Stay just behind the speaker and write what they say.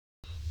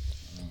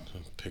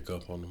pick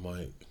up on the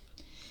mic.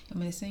 I'm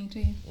going to sing to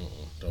you?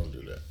 Don't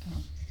do that.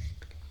 Oh.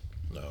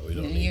 No, we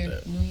don't New need year,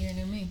 that. New year,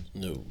 new me.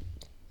 No.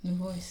 New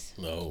voice.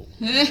 No.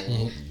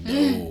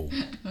 No.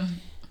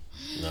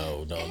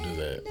 No, don't do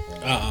that.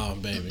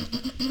 Baby.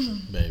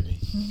 Baby.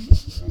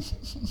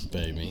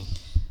 Baby.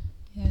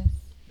 Yes.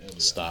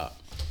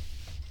 Stop.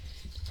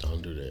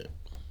 Don't do that.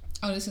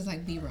 Oh, this is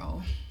like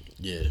B-roll.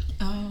 Yeah.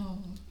 Oh.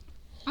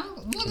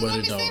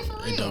 But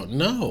it don't.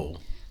 No.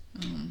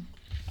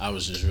 I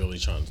was just really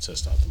trying to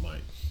test out the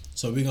mic.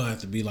 So we're going to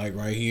have to be like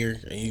right here,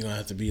 and you're going to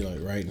have to be like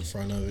right in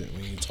front of it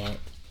when you talk.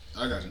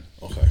 I got you.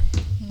 Okay.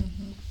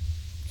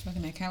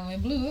 Fucking that Callaway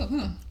blew up,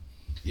 huh?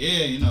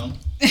 Yeah, you know.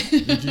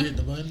 Did you hit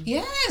the button?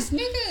 Yes,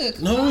 nigga.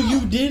 No,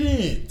 you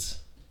didn't.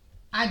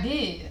 I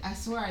did. I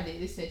swear I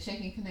did. It said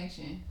checking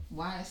connection.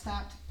 Why it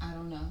stopped, I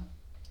don't know.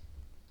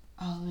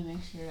 Oh, let me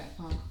make sure that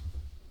phone.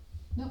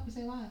 Nope, it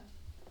say live.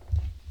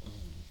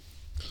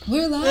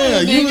 We're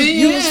live, baby.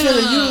 You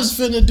was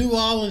finna do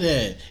all of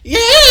that. Yeah,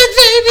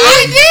 baby.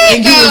 I did.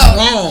 And you was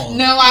wrong.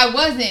 No, I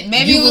wasn't.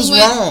 Maybe you it was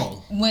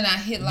wrong. When I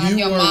hit live.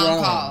 Your mom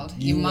wrong. called.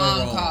 Your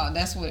mom called.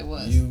 That's what it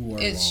was. You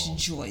were it's wrong.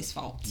 Joy's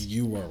fault.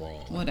 You were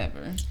wrong.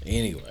 Whatever.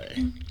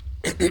 Anyway.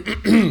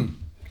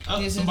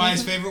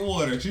 Somebody's favorite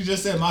water. She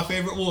just said my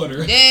favorite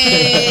water.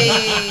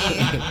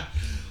 Yay!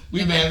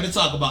 We've been having to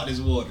talk about this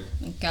water.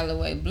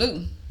 Callaway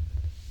Blue.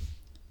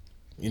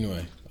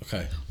 Anyway,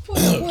 okay.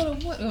 What?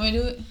 Want me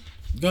to do it?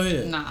 Go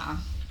ahead. Nah.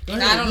 Go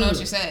ahead, I don't know what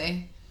you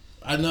say.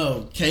 I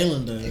know.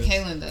 Kaylin does.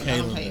 Kaylin does. I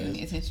don't pay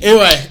any attention.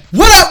 Anyway,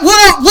 what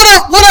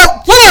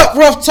up,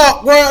 Rough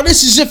Talk World?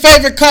 This is your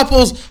favorite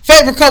couple,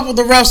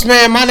 the Roughs,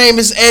 man. My name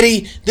is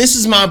Eddie. This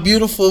is my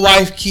beautiful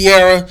wife,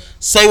 Kiara.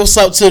 Say what's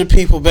up to the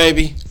people,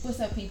 baby. What's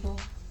up, people?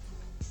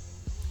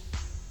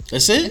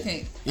 That's it?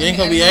 Okay. You ain't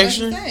gonna be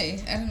extra? I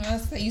don't know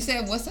what to say. You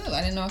said what's up.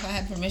 I didn't know if I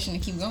had permission to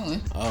keep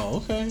going. Oh,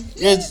 okay.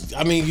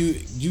 You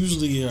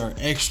usually are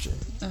extra.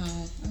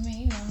 I'm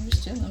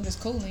just chilling. I'm just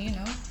cooling, you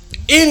know.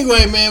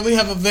 Anyway, man, we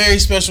have a very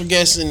special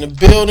guest in the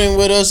building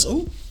with us.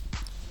 Ooh,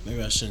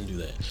 maybe I shouldn't do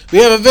that. We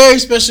have a very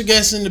special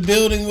guest in the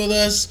building with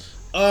us.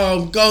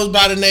 Goes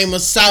by the name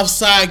of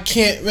Southside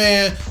Kent,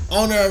 man.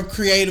 Owner of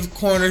Creative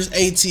Corners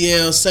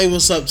ATL. Say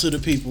what's up to the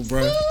people,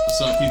 bro.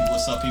 What's up, people?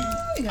 What's up, people?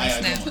 How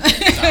y'all doing?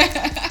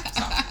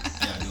 Stop.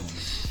 How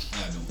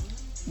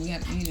y'all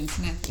doing? You didn't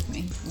snap with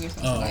me. We were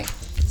supposed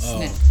to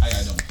snap. How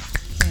y'all doing?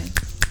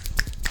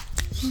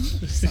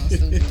 So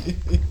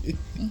stupid.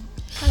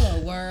 Hello,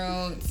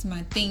 world. It's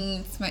my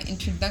thing. It's my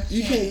introduction.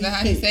 Is that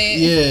how you say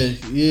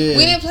it? Yeah.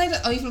 We didn't play the.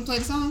 Oh, you gonna play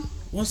the song?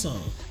 What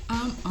song?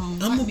 I'm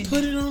gonna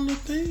put it on the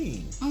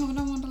thing. Oh, but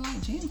I want to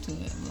jam to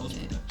it a little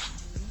bit.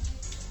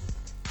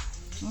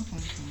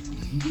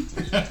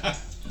 Okay.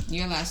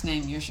 Your last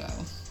name, your show.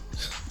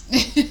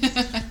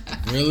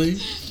 Really?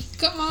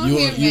 Come on, you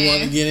man.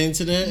 want to get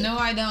into that? No,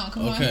 I don't.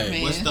 Come on,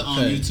 man. What's the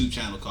YouTube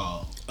channel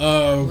called?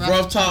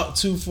 Rough Talk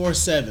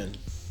 247.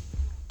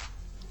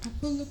 I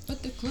pull up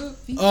at the club.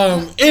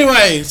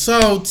 Anyway,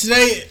 so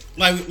today,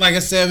 like I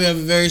said, we have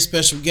a very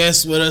special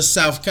guest with us,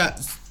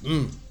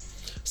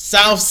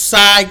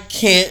 Southside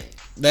Kent.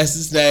 That's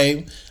his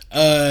name.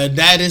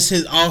 That is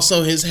his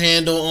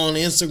handle on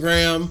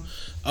Instagram.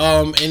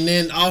 And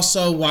then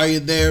also while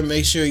you're there,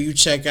 make sure you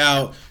check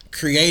out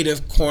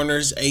Creative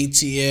Corners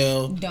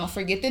ATL. Don't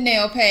forget the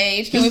nail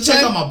page. Just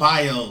check out my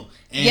bio.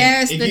 And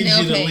yes, it the gives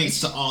nail you the page.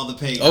 links to all the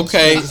pages.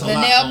 Okay. The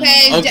nail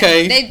page.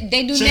 Okay.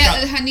 They do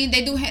nails, honey.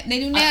 They do nails.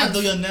 I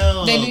do your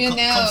nails. They do your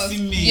nails. Come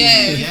see me.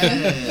 Yes.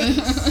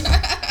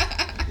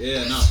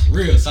 Yeah, no,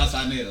 real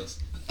Southside nails.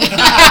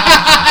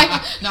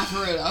 Not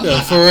for real though.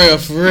 Yeah,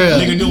 for real.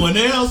 Nigga doing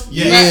nails?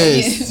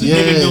 Yes.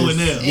 Nigga doing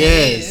nails.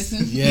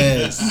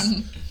 Yes.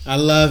 I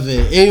love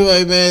it.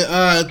 Anyway,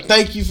 man,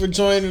 thank you for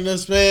joining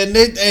us, man.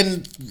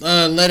 And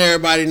let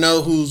everybody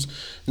know who's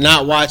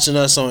not watching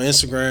us on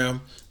Instagram.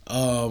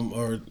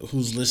 Or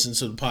who's listening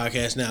to the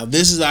podcast now.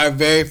 This is our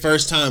very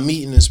first time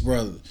meeting this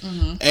brother,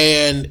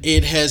 and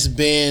it has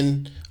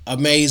been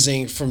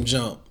amazing from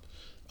jump.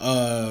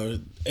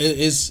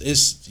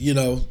 It's you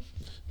know,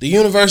 the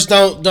universe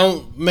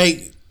don't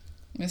make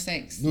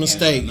mistakes. Yeah.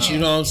 You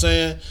know what I'm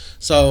saying?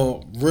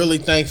 So really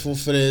thankful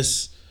for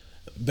this,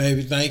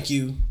 baby. Thank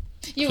you.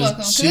 You're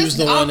welcome. She was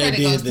the one that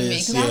did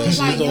this. Yeah,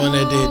 she was the one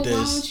that did this.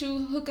 Why don't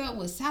you hook up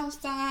with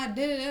Southside?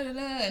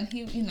 And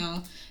he, you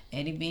know,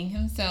 Eddie being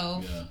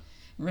himself,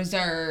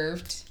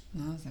 reserved.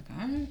 And I was like,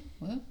 all right,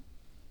 well,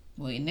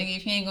 nigga,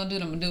 if you ain't gonna do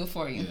it, I'm gonna do it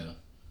for you. Yeah.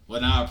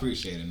 Well, now I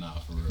appreciate it now,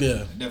 for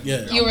real.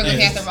 Yeah. You were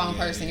looking at the wrong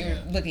person. You were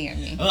looking at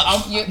me.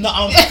 I'm looking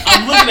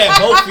at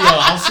both of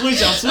y'all. I'm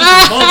switching both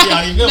of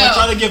y'all. You feel me? I'm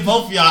trying to get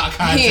both of y'all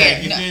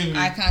contact. You feel me?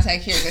 Eye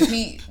contact here, because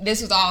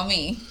this was all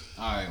me.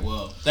 All right,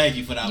 well, thank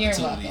you for the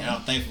opportunity. You're welcome.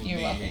 I'm thankful for being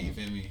here. You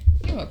feel me?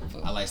 You're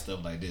welcome. I like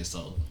stuff like this,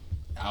 so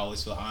I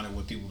always feel honored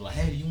when people be like,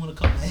 "Hey, do you want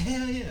to come?" Like,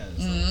 hell yeah!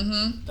 So,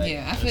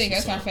 I feel like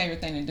that's my favorite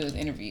thing to do is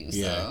interviews.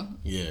 Yeah,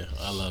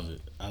 I love it.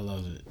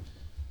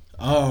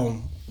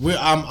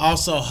 I'm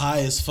also high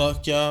as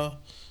fuck, y'all.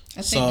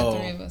 I think the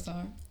three of us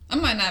are. I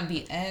might not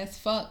be as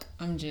fuck.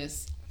 I'm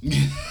just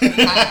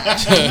high.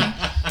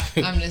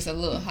 I'm just a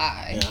little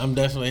high. Yeah, I'm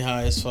definitely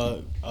high as fuck.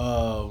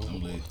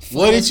 lit.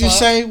 What did you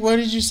say? What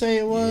did you say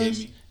it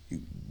was?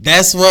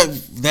 That's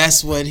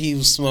what he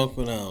was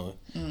smoking on.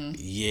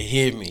 You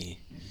hear me?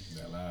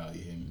 That loud,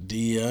 you hear me? Do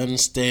you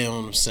understand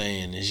what I'm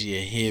saying? Is you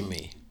hear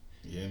me?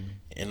 You hear me?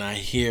 And I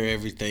hear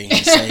everything you're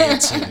saying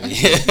to me.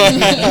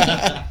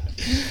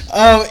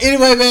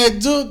 Anyway, man,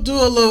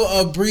 do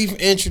a brief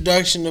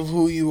introduction of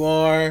who you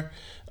are,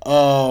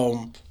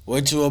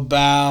 what you're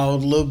about,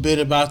 a little bit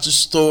about your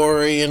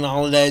story and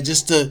all of that,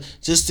 just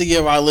to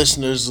give our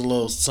listeners a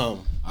little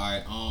something. All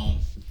right,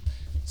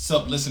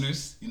 sup,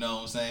 listeners? You know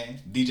what I'm saying?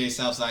 DJ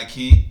Southside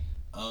King.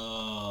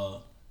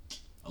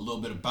 A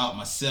little bit about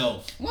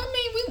myself. Well, I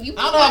mean, we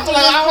want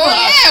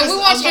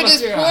you to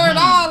just pour it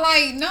all.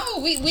 Like, no,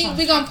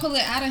 we gonna pull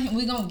it out of him.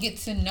 We gonna get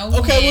to know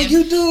him. Okay, well,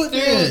 you do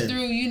it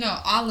through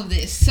all of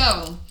this.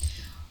 So,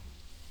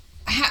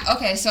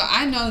 so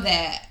I know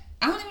that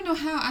I don't even know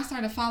how I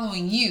started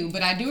following you,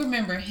 but I do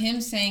remember him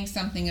saying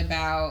something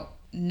about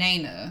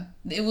Nana.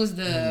 It was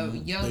the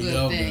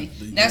yoga thing.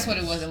 That's what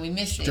it was, and we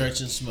missed it. Stretch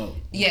and smoke.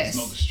 Yes.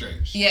 Smoke and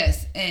stretch.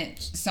 Yes, and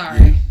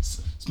sorry.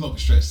 Smoke and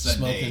stretch Sunday.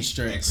 Smoke and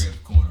stretch. At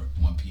Creative Corner,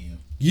 1 p.m.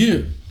 Yeah.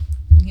 You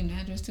give me the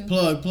address too?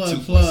 Plug.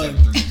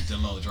 2473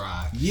 DeLow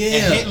Drive. Yeah.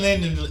 At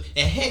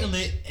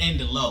Headland and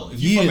DeLow. If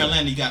you're from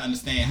Atlanta, you gotta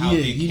understand how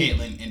big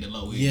Headland and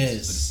DeLow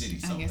is for the city.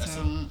 So I guess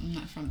I'm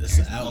not from there. It's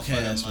an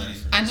Outcast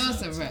reference. I know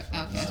it's a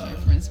Outcast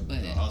reference, but I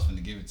was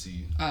finna give it to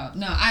you. Oh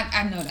no,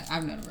 I know that.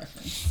 I know the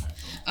reference.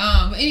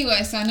 But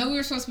anyway, so I know we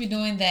were supposed to be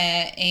doing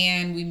that,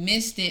 and we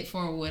missed it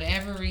for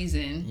whatever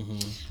reason.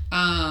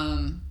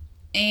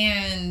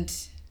 And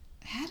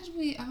how did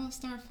we all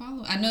start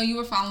following? I know you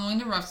were following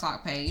the Rough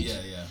Sock page.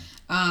 Yeah.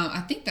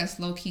 I think that's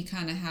low key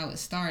kind of how it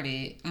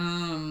started.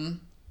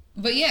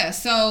 But yeah,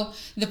 so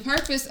the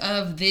purpose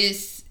of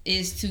this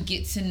is to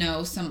get to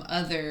know some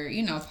other,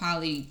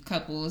 poly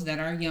couples that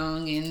are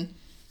young and,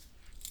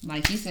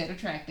 like you said,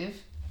 attractive.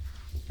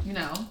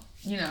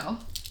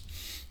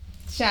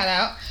 Shout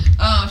out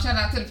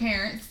to the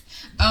parents.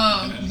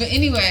 But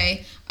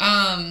anyway,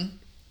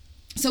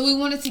 so we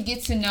wanted to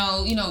get to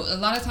know, a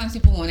lot of times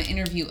people want to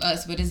interview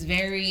us, but it's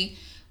very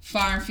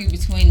far and few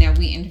between that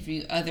we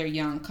interview other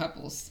young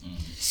couples.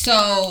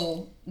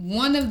 So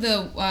one of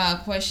the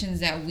questions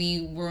that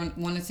we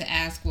wanted to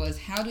ask was,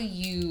 how do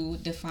you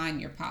define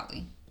your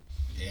poly?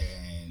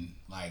 And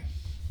like,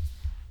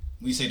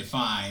 when you say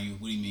define,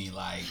 what do you mean?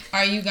 Like,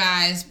 are you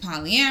guys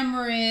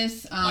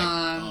polyamorous?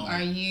 Are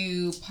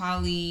you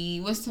poly?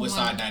 What's the what one?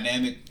 side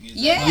dynamic?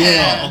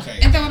 Yeah. Oh, okay.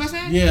 Isn't that what I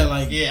said? Yeah,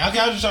 like okay.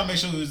 I was just trying to make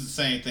sure it was the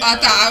same thing. I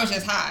thought I was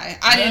just high.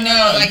 I didn't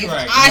know. Like,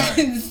 right, I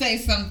didn't say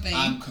something.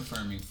 I'm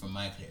confirming from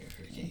my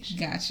clarification.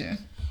 Gotcha.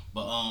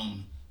 But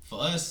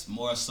for us,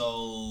 more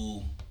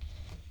so,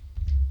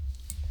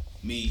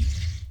 me,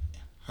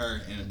 her,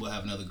 and we'll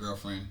have another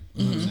girlfriend.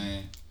 You know what I'm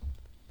saying?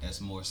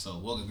 That's more so.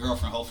 Well, a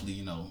girlfriend,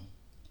 hopefully,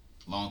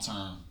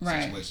 long-term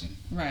situation.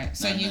 Right.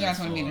 So you guys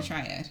want to be in a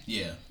triad?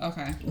 Yeah.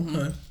 Okay.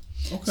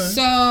 Okay.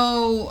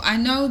 So I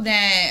know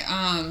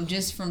that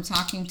just from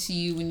talking to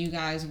you when you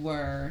guys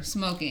were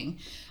smoking,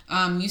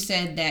 you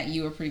said that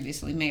you were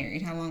previously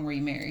married. How long were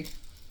you married?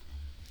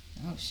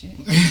 Oh shit!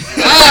 Oh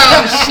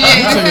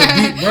shit! Took a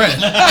deep breath.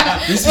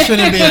 This is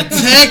finna be a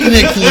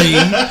technically.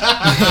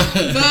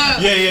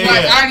 Yeah. I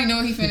already know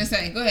what he finna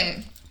say. Go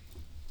ahead.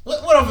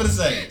 What I'm gonna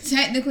say?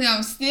 Technically,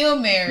 I'm still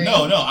married.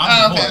 No,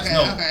 I'm divorced.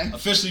 Okay.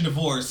 Officially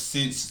divorced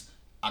since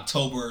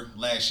October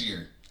last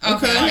year.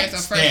 Okay, so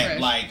fresh.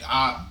 Like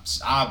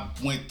I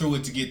went through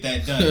it to get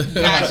that done.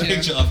 I got a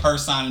picture of her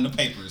signing the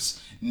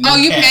papers. No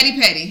you cap.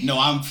 petty. No,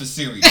 I'm for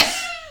serious.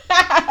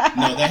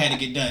 No, that had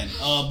to get done.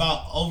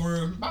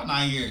 About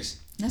 9 years.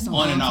 That's a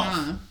long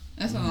time.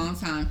 That's a long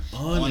time.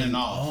 On and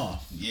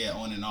off. Yeah,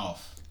 on and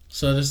off.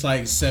 So it's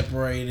like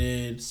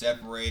separated,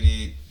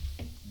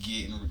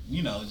 getting,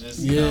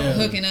 just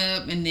hooking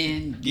up and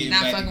then getting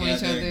not back fucking together,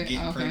 with each other.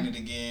 getting pregnant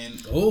again.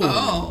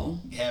 Oh,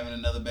 having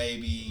another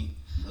baby.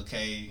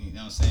 Okay, you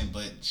know what I'm saying?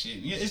 But shit,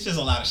 it's just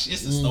a lot of shit.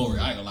 It's a story.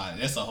 I ain't gonna lie.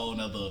 That's a whole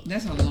nother.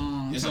 That's a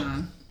long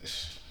time.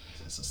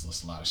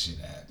 It's a lot of shit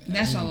that happened.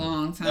 That's a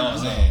long time.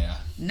 That's what I'm saying.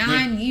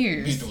 9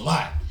 years. Been through a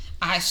lot.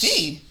 I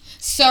see.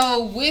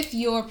 So with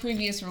your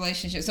previous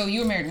relationship, so you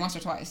were married once or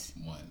twice?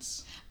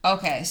 Once.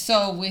 Okay,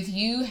 so with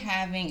you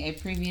having a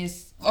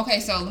previous... Okay,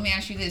 so let me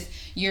ask you this.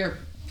 Your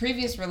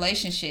previous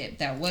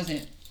relationship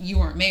you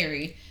weren't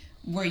married,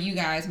 were you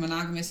guys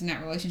monogamous in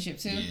that relationship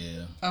too?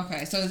 Yeah.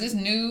 Okay, so is this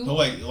new? But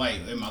wait,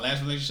 in my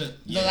last relationship?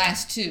 Yeah. The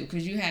last two,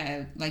 because you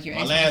had like your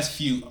my last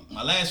few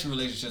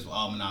relationships were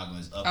all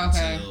monogamous up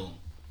until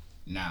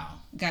now.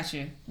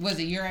 Gotcha. Was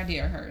it your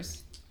idea or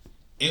hers?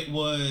 It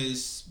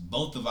was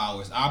both of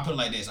ours. I'll put it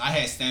like this. I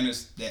had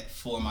standards that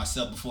for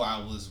myself when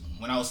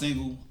I was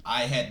single,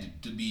 I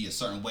had to be a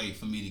certain way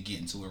for me to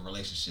get into a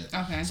relationship.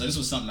 Okay. So this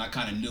was something I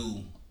kind of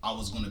knew I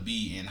was going to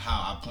be and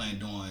how I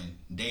planned on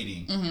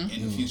dating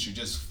in the future,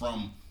 just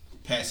from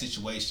past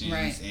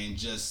situations and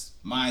just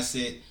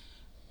mindset.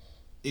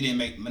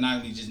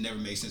 Monogamy just never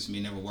made sense for me,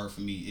 never worked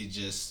for me. It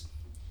just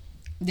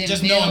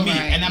knowing me.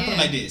 And I put it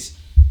like this.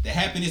 the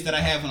happiness that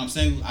I have when I'm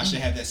single, I should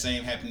have that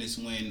same happiness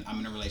when I'm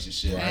in a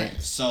relationship. Right.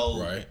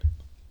 So right.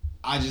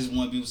 I just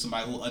want to be with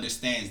somebody who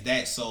understands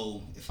that.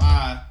 So if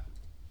I,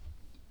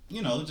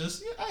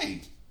 just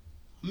hey,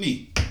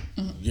 me.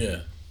 Yeah.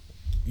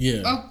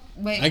 Yeah. Oh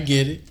wait. I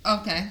get it.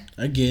 Okay.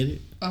 I get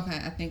it. Okay,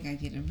 I think I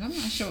get it, but I'm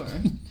not sure.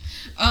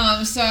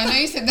 So I know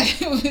you said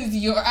that it was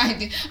your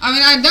idea. I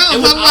mean, I don't.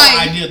 It was I'm our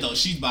like, idea though.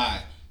 She's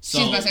bi. So,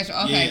 she's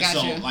bisexual. Okay, yeah, gotcha.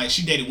 So like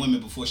she dated women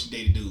before she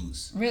dated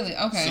dudes. Really?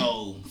 Okay.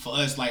 So for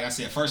us, like I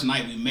said, first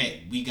night we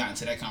met, we got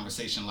into that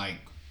conversation like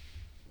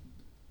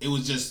it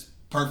was just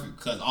perfect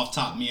because off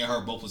top, me and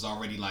her both was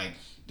already like,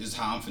 this is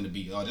how I'm finna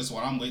be. Oh, this is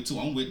what I'm with too.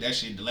 I'm with that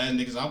shit. The last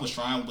niggas I was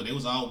trying, but it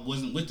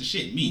wasn't with the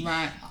shit. Me.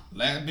 Right.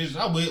 Last bitch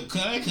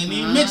I couldn't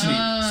even mention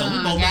it. So we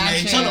both looking at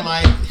each Gotcha. other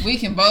like we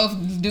can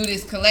both do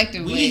this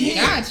collectively. We here.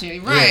 Gotcha.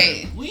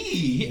 Right. we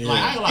Yeah. like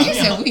I like You me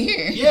and said her- we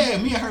here. Yeah,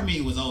 me and her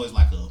meeting was always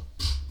like a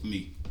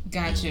me.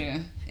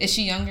 Gotcha. Is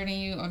she younger than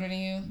you? Older than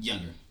you?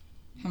 Younger.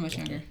 How much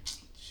younger?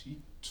 She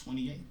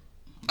 28.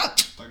 Oh,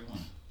 31.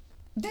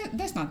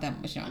 that's not that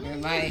much younger.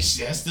 Like,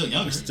 That's still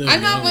younger. Still I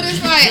know, younger. but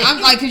it's like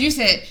I'm like, cause you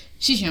said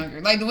she's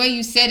younger. Like the way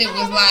you said it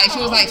was like she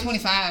was like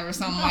 25 or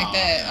something like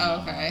that.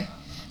 Oh, okay.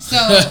 So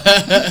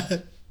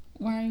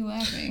why are you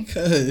laughing?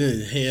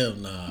 Hell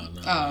nah.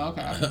 Oh,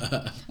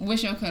 okay.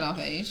 What's your cutoff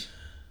age?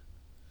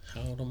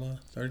 How old am I?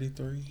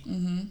 33?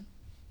 Mm-hmm.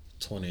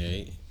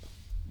 28.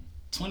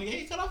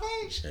 28 cutoff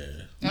age?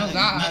 Yeah. Oh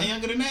God. Not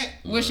younger than that?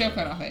 What's your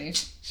cutoff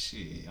age?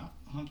 Shit,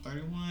 I'm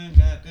 31.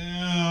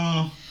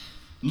 Goddamn.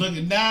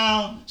 Looking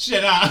down.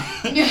 Shit,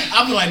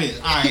 I'll be like this.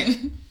 All right.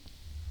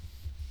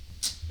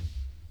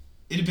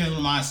 It depends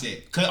on the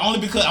mindset.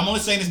 I'm only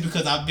saying this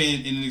because I've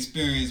been in an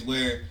experience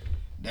where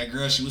that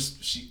girl,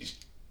 she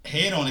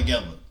head on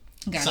together.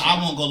 Gotcha. So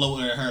I won't go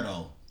lower than her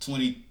though.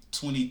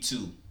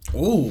 22.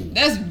 Ooh.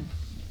 That's.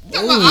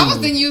 I was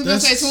thinking you was gonna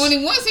That's- say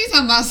 21. So you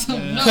talking about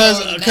something?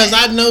 Because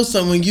I know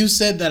some. When you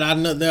said that, I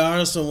know there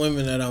are some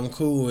women that I'm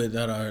cool with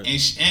that are And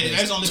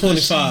that's only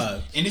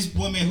 25. And this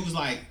woman who's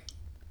like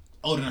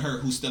older than her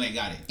who still ain't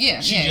got it.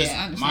 Yeah, She yeah, just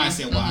I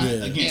understand. mindset wise.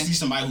 Yeah. Again, Yeah. see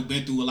somebody who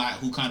been through a lot,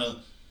 who kind of,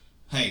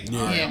 hey, all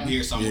right, Yeah. I'm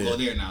here, so I'm Yeah. gonna go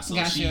there now. So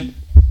Gotcha. she a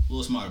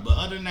little smarter. But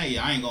other than that,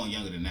 yeah, I ain't going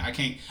younger than that.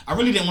 I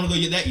really didn't want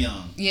to go that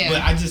young. Yeah.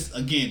 But I just,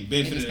 again,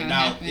 benefit just of the kinda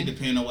doubt. happened. It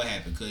depends on what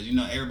happened because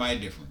everybody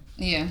different.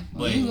 Yeah,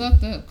 well, But- you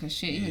lucked up because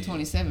shit, even Yeah.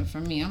 27 for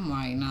me, I'm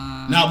like,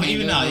 nah. No, I but can't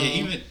even go now, low.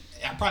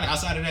 I probably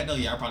outside of that though,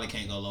 I probably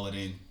can't go lower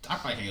than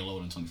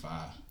 25.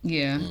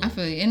 Yeah, I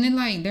feel you. And then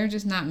like they're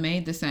just not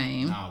made the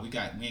same. Nah, we ain't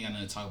got nothing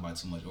to talk about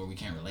too much, or we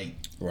can't relate.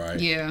 Right.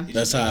 Yeah. It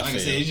That's just, how I like I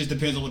said, feel. it just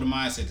depends on what the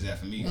mindset is at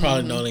for me.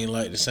 Probably don't even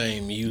like the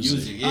same music.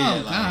 Music,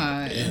 yeah. Oh,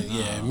 God.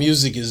 Yeah,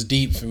 music is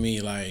deep for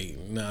me. Like,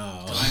 no.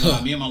 I ain't gonna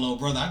lie, me and my little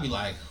brother, I'd be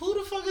like, who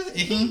the fuck is it?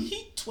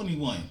 He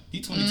 21.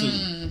 He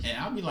 22. And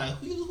I'd be like,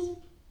 who?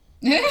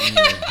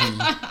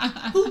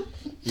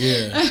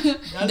 Yeah.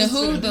 The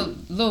who, the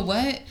little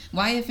what?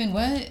 YF and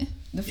what?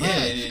 The fuck?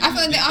 Yeah, I feel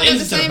like they all have the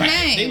listen to same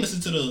name. They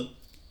listen to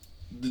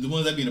the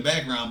ones that be in the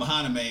background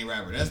behind the main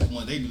rapper. That's the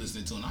one they be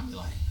listening to, and I'd be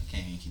like, I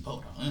can't even keep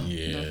hold on. The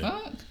Yeah.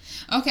 fuck?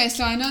 Okay,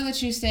 so I know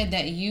that you said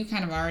that you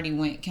kind of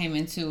already came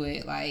into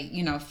it like,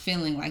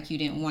 feeling like you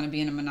didn't want to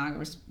be in a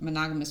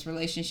monogamous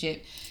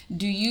relationship.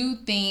 Do you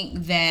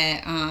think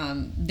that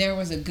there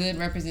was a good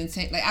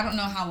representation? Like, I don't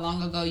know how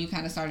long ago you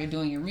kind of started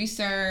doing your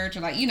research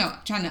or like,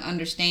 trying to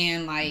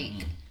understand like,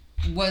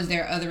 was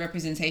there other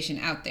representation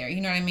out there?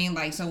 You know what I mean?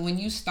 Like, so when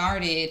you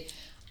started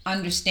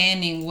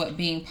understanding what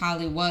being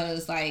poly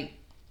was, like,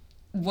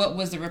 what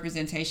was the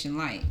representation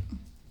like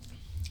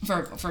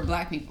for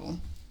Black people?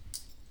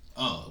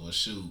 Oh, well,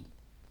 shoot.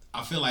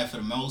 I feel like for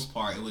the most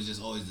part, it was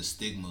just always the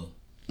stigma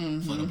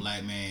for the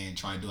Black man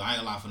trying to do it. I ain't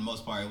gonna lie, for the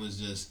most part, it was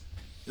just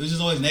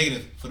always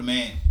negative for the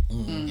man. You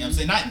know what I'm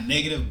saying? Not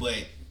negative, but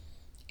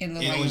It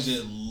it always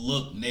just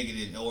looked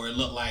negative, or it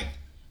looked like,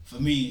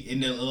 for me,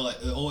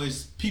 it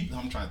always, people,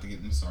 I'm trying to think,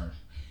 I'm sorry.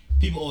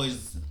 People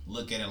always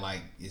look at it like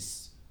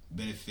it's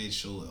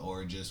beneficial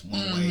or just one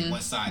way,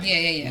 one-sided.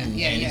 Yeah. And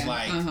Yeah. it's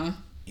like,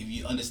 if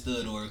you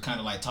understood or kind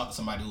of like talk to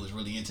somebody who was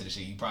really into the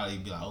shit, you probably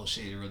be like, oh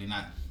shit, it's really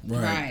not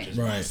Right. just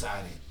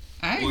one-sided.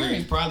 I Or agree.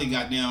 you probably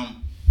got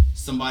them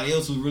somebody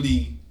else who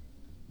really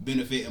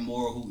benefiting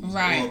more,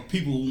 Right. or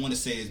people who want to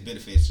say it's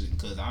beneficial,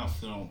 because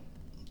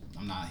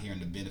I'm not hearing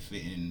the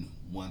benefit in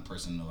one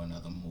person or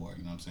another more.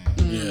 You know what I'm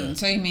saying? Yeah.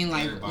 So you mean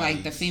like the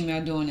Everybody's-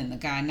 female doing and the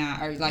guy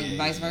not, or like Yeah,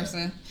 vice yeah.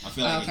 versa? I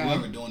feel like Okay. if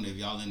whoever doing it, if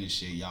y'all in this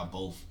shit, y'all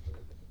both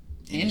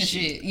In the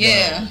shit.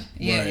 Yeah. Right.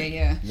 Yeah. Right.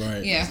 Yeah.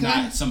 Right. Yeah. It's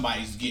not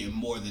somebody's getting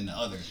more than the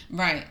other.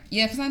 Right.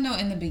 Yeah, because I know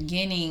in the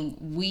beginning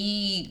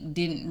we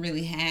didn't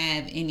really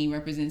have any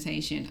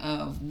representation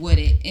of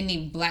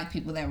any Black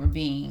people that were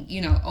being,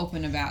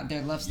 open about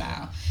their love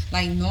style.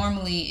 Like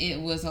normally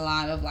it was a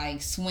lot of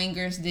like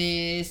swingers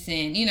this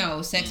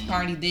and, sex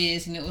party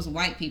this, and it was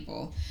white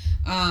people.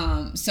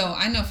 So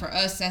I know for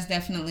us that's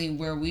definitely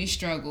where we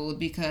struggled,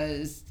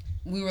 because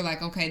we were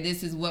like, okay,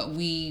 this is what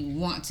we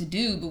want to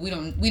do, but we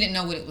didn't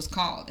know what it was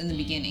called in the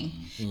beginning.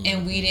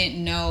 And we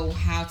didn't know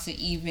how to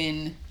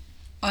even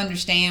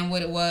understand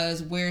what it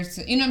was, where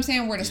to, you know what I'm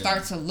saying, where to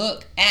start to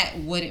look at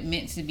what it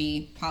meant to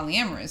be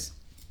polyamorous.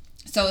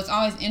 So it's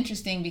always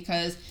interesting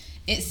because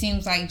it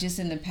seems like just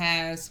in the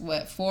past,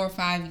 4 or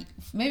 5,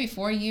 maybe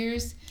 4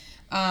 years,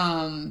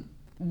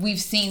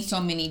 we've seen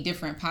so many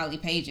different poly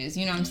pages.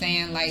 You know what I'm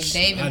saying? Like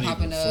they've been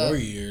popping up. 4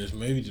 years,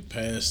 maybe the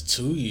past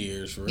 2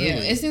 years. Really. Yeah,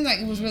 it seems like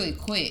it was really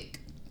quick.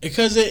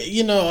 Because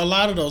a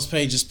lot of those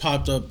pages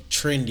popped up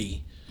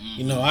trendy.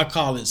 You know, I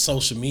call it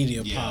social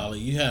media poly.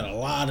 You had a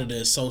lot of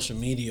the social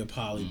media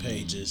poly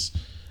pages.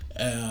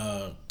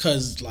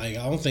 Cause like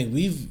I don't think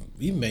we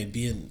may have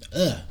been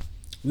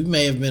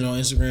on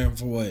Instagram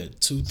for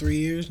 2-3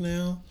 years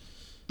now.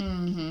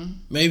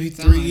 Maybe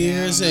 3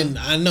 years. And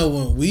I know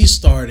when we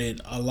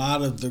started, a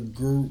lot of the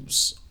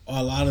groups or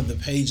a lot of the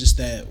pages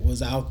that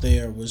was out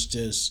there was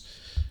just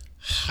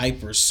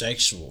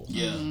hypersexual.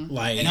 Yeah.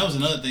 Like, and that was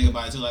another thing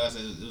about it too. Like I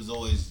said, it was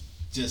always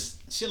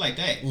just shit like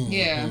that.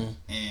 Yeah.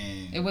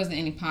 And it wasn't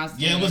any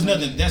positive. Yeah, it was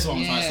nothing. That's what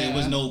I'm trying to say. It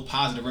was no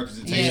positive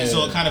representation. Yeah.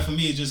 So it kind of, for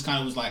me, it just kind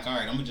of was like, all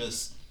right, I'm gonna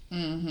just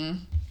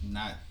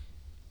not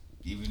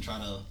even try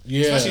to.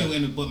 Yeah.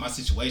 Especially with my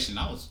situation,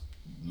 I was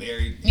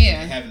married,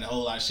 Yeah. and having a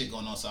whole lot of shit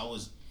going on. So I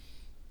was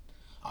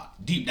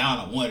deep down,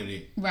 I wanted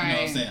it. Right. You know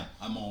what I'm saying?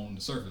 I'm on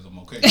the surface, I'm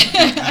okay.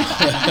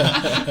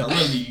 I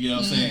really, you know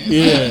what I'm saying?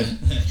 Yeah.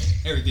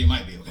 Everything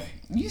might be okay.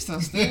 You so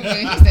stupid.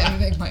 He said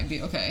everything might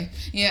be okay.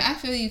 Yeah, I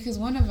feel you because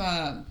one of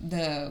our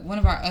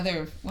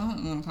other, well, I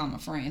don't want to call him a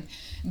friend,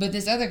 but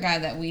this other guy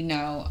that we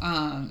know,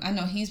 I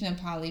know he's been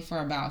poly for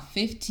about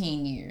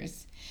 15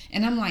 years,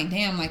 and I'm like,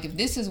 damn, like if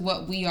this is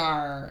what we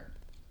are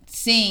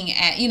seeing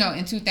at, you know,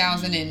 in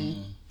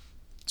 2020,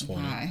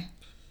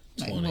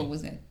 like what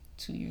was that,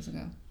 2 years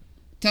ago?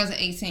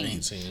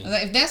 2018.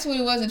 Like, if that's what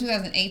it was in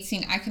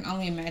 2018, I can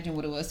only imagine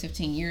what it was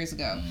 15 years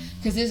ago.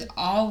 Because there's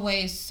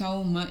always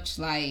so much,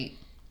 like,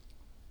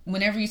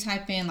 whenever you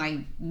type in, like,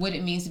 what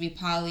it means to be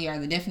poly or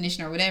the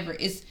definition or whatever,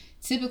 it's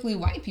typically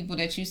white people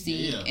that you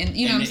see. Yeah. And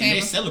you know what I'm saying?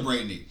 And they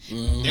celebrating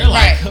it. They're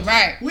like,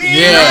 right. We're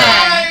Yeah.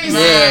 nice.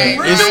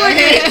 We're doing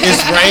it.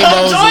 It's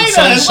rainbows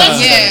and sunshine.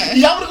 Yeah.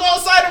 Y'all want to go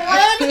outside and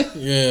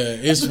run?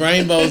 Yeah, it's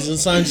rainbows and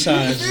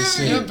sunshine and Your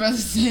shit. brother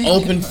said,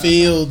 Open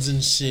fields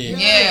and shit.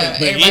 Yeah.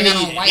 But everybody got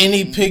on white.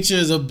 any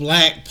pictures of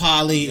black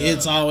poly,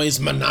 it's always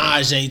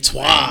menage a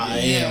trois.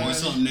 Yeah, or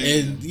something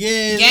negative.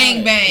 It's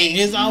Gang bang.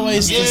 It's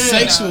always the Yeah.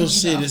 sexual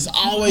shit. It's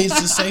always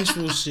the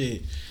sexual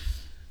shit.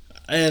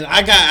 And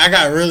I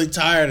got really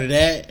tired of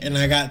that, and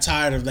I got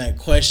tired of that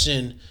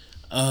question,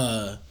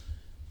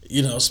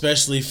 you know,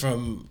 especially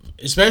from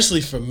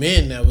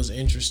men that was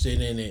interested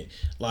in it,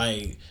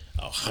 like,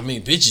 oh, how many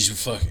bitches you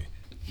fucking?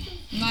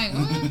 Like,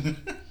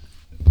 what?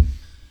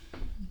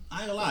 I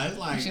ain't gonna lie, it's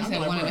like, She I'm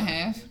said like,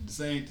 1.5.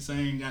 The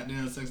same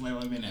goddamn sex life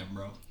I've been having,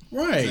 bro.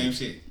 Right. Same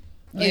shit.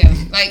 Yeah,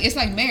 like it's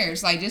like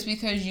marriage. Like just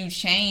because you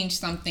change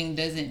something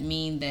doesn't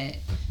mean that.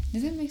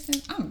 Does that make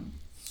sense?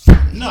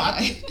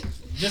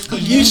 Just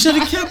because You should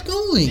have kept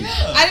going.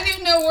 I didn't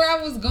even know where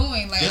I was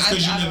going. Like Just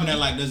because you live in that don't-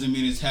 life doesn't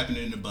mean it's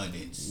happening in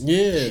abundance.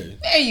 Yeah.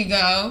 There you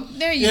go.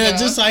 There you go. Yeah,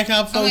 just like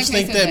how folks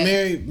like think how you that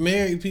said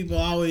married people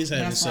always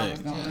having That's where I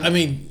sex. was going. I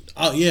mean,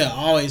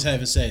 always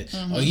having sex.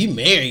 Oh, you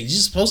married? You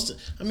supposed to?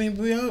 I mean,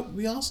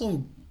 we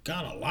also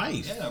got a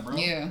life. Yeah, bro.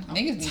 Yeah, I'm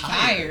niggas be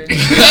tired.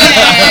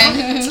 tired.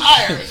 Yeah.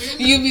 Tired.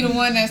 You be the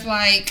one that's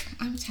like,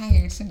 I'm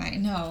tired tonight.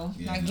 No,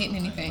 Yeah, not getting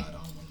anything. I don't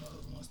know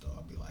the ones though.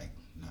 I'll be like,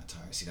 not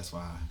tired. See, that's why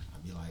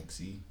I'll be like,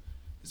 see,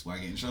 that's where I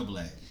get in trouble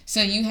at.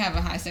 So you have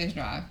a high sex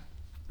drive.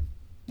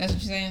 That's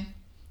what you're saying?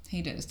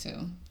 He does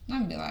too.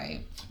 I'd be like,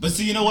 But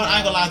see, you know what? I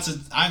ain't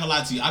gonna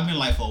lie to you. I've been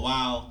like for a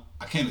while.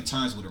 I came to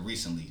terms with it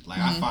recently. Like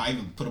I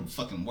even put a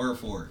fucking word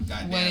for it.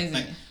 Goddamn. What is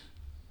like, it?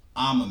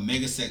 I'm a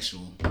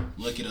megasexual.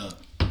 Look it up.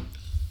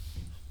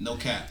 No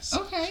caps.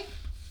 okay.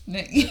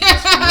 Look, real. he put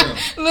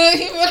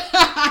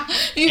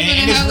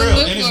And it's have a real.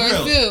 look And it's for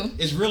real. it too.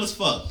 It's real as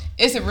fuck.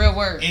 It's a real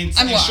word. And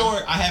I'm in like,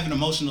 short, I have an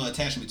emotional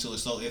attachment to it.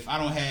 So if I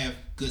don't have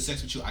good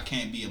sex with you, I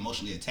can't be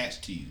emotionally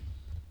attached to you.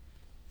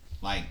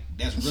 Like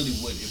that's really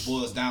what it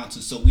boils down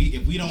to. So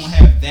if we don't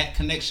have that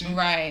connection,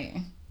 right.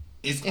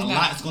 it's a not-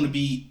 lot's going to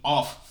be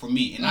off for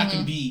me, and I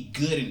can be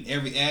good in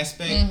every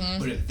aspect.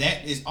 But if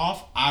that is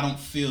off, I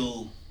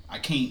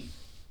can't.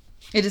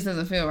 It just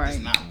doesn't feel right.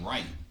 It's not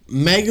right.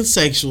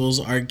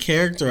 Megasexuals are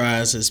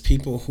characterized as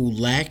people who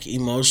lack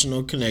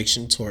emotional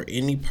connection toward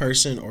any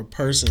person or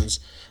persons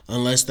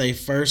unless they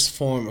first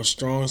form a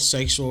strong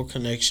sexual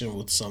connection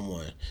with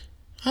someone.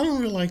 I don't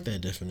really like that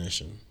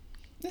definition.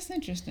 That's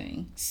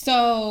interesting.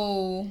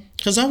 So,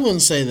 Because I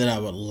wouldn't say that I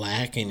would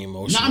lack any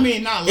emotion. No, I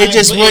mean, not it like,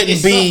 just but wouldn't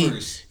it be.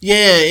 suffers.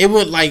 Yeah, it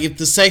would, like, if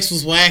the sex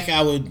was whack,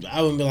 I wouldn't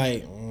be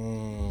like,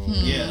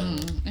 Yeah.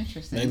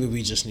 interesting. maybe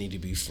we just need to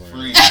be friends.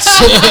 Friends.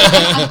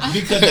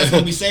 Because that's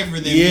gonna be safer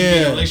than me being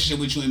in a relationship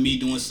with you and me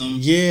doing some.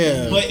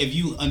 Yeah. But if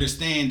you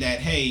understand that,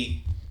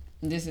 hey,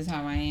 This is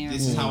how I am.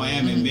 this is how I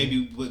am, and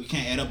maybe we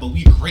can't add up, but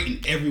we great in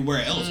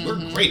everywhere else. We're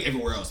great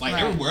everywhere else. Like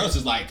Right. everywhere else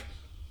is like,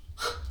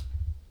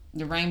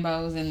 The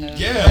rainbows and the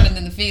Yeah. running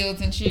in the fields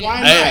and shit. Why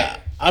Hey,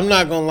 not? I'm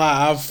not gonna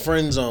lie, I've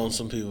friend zoned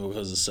some people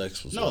because the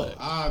sex was No, whack.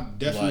 I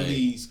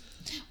definitely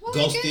Well, I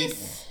ghosted.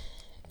 guess.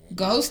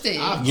 Ghosted.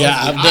 I've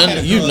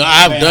done. You know,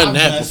 I've done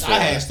that before. I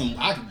had some.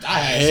 I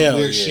had Hell some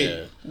weird yeah.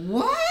 shit.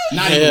 What?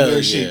 Not Hell even weird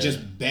yeah. shit,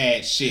 just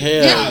bad shit.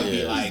 Hell I'd be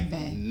yeah. like,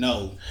 Bad.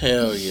 no.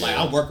 Hell yeah. Like,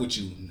 I work with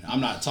you. I'm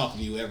not talking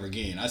to you ever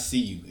again. I see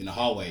you in the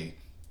hallway.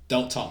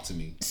 Don't talk to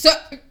me. So,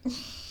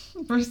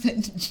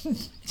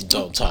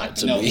 Don't talk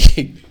to No. me.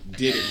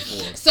 Did it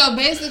before. so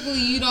basically,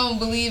 you don't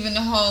believe in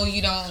the whole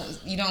you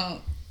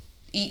don't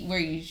eat where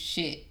you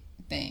shit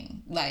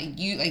thing. Like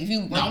if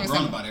you work No, I'm with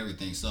grown someone, about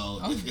everything. So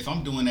if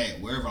I'm doing that,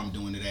 wherever I'm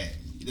doing it at,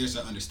 there's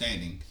an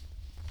understanding.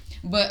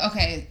 but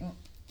okay,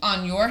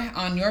 on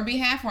your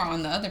behalf or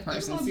on the other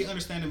There's gonna person's. be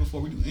understanding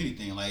before we do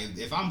anything. Like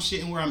if I'm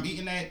shitting where I'm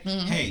eating at,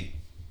 hey,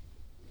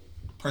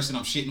 person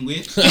I'm shitting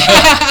with,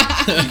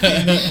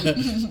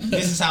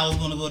 this is how it's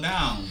gonna go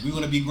down. We're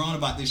gonna be grown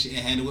about this shit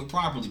and handle it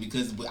properly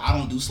because I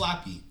don't do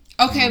sloppy.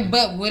 Okay,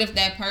 but what if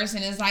that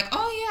person is like, oh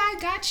yeah, I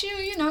got you,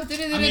 you know, I mean,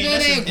 they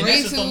that's agree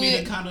just to on me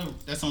it.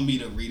 that's on me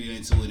to read it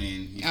into it and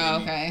you feel Oh,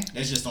 me? okay.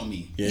 That's just on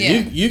me. Yeah, Yeah.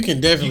 you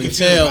can definitely You can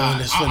feel tell the when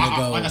vibe. it's finna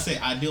go. Like I said,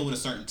 I deal with a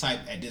certain type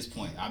at this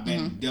point. I've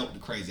been dealt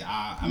with crazy.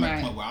 I'm at Right.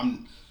 a point where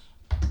I'm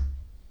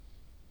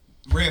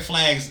red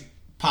flags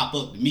pop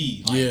up to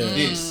me like Yeah.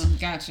 this.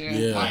 Gotcha.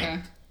 Yeah. Okay.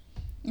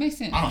 Makes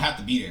sense. I don't have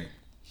to be there.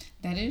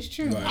 That is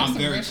true. Right. That's I'm some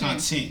very real shit.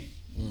 content.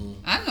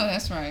 I know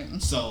that's right.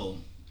 So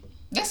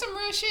That's some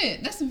real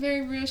shit. That's some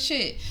very real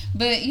shit.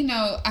 But you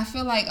know, I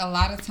feel like a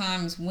lot of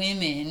times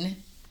women,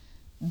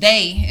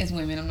 they as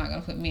women, I'm not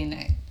gonna put me in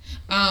that.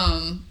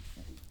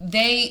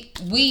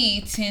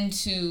 We tend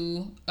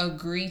to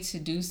agree to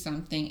do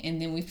something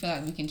and then we feel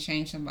like we can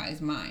change somebody's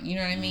mind. You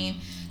know what I mean?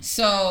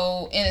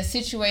 So in a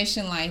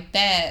situation like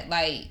that,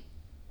 like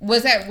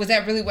was that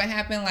really what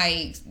happened?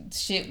 Like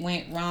shit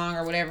went wrong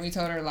or whatever. You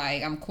told her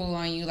like I'm cool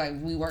on you, like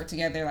we work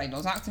together, like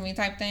don't talk to me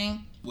type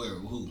thing.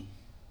 who?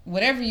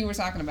 Whatever you were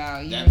talking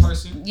about. That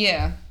person?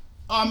 Yeah.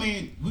 Oh, I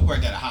mean, we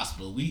worked at a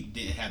hospital. We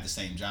didn't have the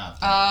same job.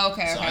 Oh,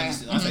 okay, So okay.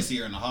 I just see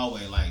her in the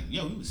hallway, like,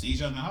 yo, we would see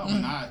each other in the hallway,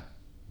 and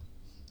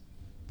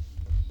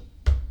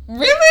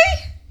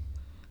Really?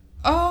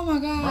 Oh my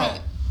bro,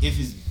 god. it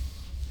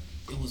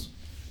was,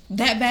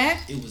 That bad?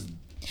 it was.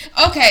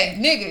 Okay,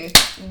 nigga.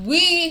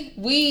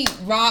 We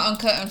raw,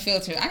 uncut,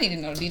 unfiltered. I need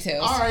to know the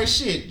details. All right,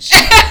 shit.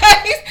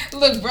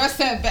 Look, bruh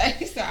said back.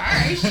 He said, all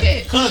right,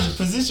 shit. Cause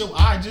the position,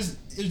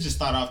 it just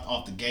started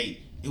off the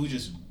gate. It was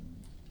just,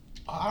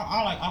 I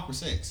don't like awkward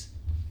sex.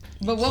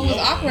 But what was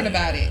awkward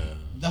about it?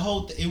 The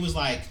whole, it was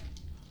like,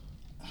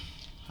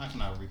 how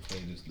can I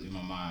replay this in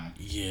my mind?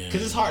 Yeah.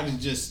 Cause it's hard to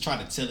just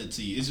try to tell it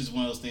to you. It's just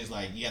one of those things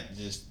like you have to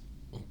just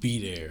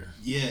Be there.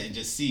 and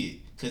just see it.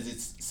 Cause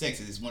it's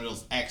sex. It's one of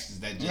those actions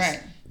that just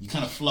Right. you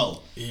kind of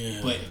flow. Yeah.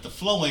 But if the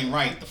flow ain't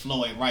right, the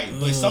flow ain't right.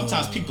 But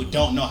sometimes people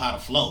don't know how to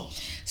flow.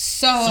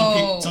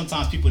 So,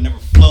 Sometimes people never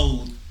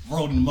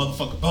rode in the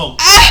motherfucking boat.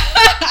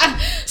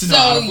 to know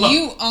how so to flow.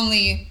 you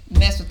only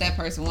messed with that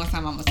person one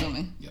time, I'm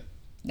assuming. Yep.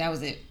 That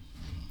was it.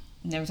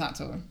 Never talked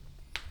to her.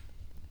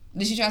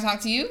 Did she try to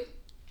talk to you?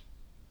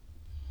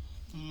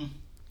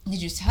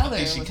 Did you tell her I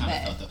think it she was kind of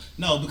bad? felt that.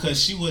 No,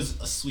 because she was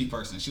a sweet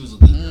person. She was a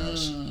good girl,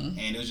 and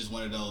it was just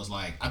one of those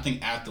like. I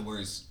think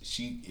afterwards,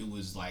 it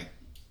was like.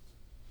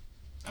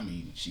 I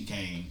mean, she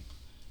came,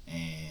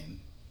 and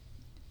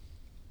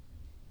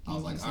I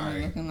was like, all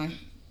right, Looking like,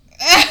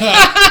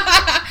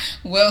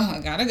 well, I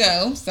gotta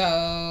go. So,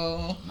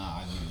 nah,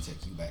 I need to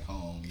take you back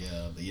home.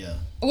 Yeah, but yeah.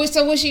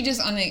 so was she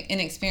just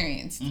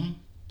inexperienced? Mhm.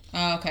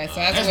 Oh, okay, so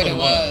that's what it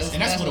was.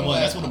 And that's what it was.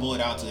 That's what it boiled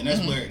down to, and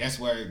that's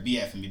where it be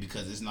at for me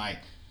because it's like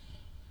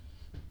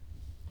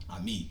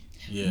I'm me,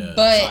 Yeah.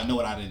 But so I know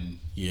what I didn't.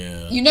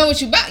 yeah. you know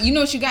what you got. You know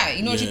what you got.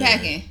 You know what you Yeah.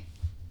 packing.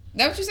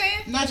 That what you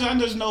saying? I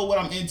just know what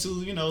I'm into.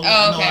 You know, Oh,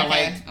 I know okay, I okay.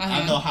 like. I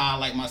Uh-huh. know how I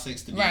like my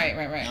sex to be. Right.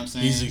 You know what I'm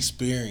saying? He's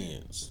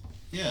experienced.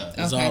 Yeah.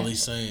 That's Okay. all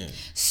he's saying.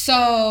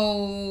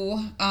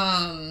 So,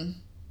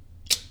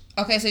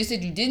 okay, so you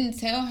said you didn't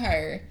tell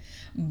her,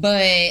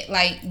 but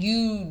like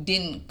you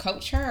didn't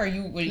coach her, or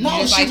you were you No,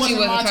 just she like wasn't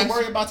mine to coach-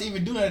 worry about to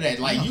even do none of that.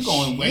 Like, Oh, you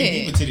going way shit.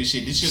 deep into this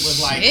shit. This shit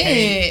was like, Shit.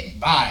 hey,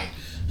 bye.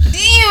 Damn,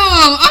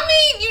 I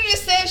mean, you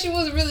just said she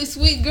was a really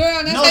sweet girl,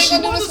 and that's No, how you she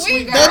gonna do was the a sweet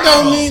sweet girl. That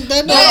don't mean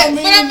that But- don't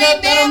but I mean, that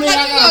damn, don't mean like,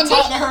 I you gotta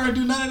gonna talk to her and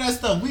do none of that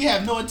stuff. We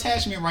have no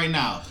attachment right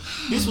now.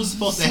 This was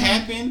supposed to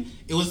happen.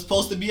 It was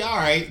supposed to be all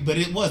right, but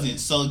it wasn't.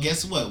 So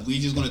guess what? We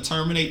just gonna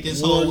terminate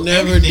this We'll whole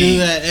never everything, do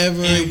that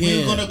ever and again.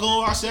 we're gonna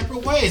go our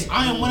separate ways.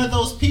 I am one of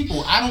those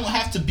people. I don't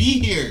have to be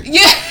here.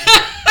 Yeah.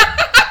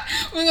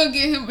 We're gonna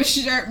get him a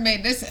shirt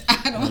made. This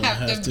I don't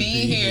have to be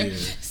here.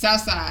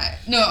 Southside.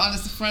 No, on the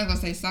front gonna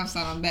say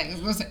Southside on the back. It's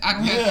gonna say I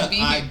don't have to be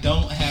I here.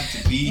 don't have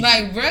to be here.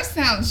 Like, bruh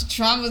sounds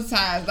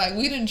traumatized. Like,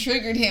 we done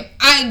triggered him.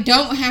 I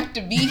don't have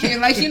to be here.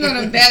 Like, you know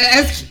them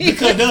badass kids.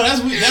 Because no,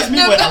 that's me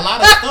with a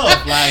lot of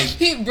stuff. Like,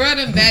 Bruh,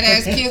 them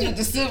badass kids with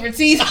the silver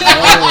teeth.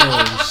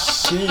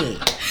 Oh shit.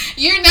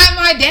 You're not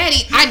my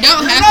daddy. I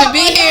don't have not to be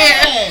my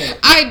here. dad.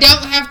 I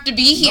don't have to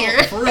be here.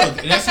 no, for real.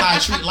 That's how I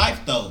treat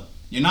life, though.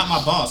 You're not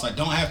my boss. I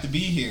don't have to be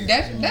here.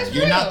 That's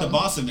You're real. not the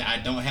boss of me. I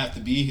don't have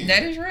to be here.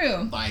 That is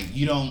real. Like,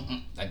 you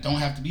don't. I don't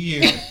have to be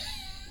here.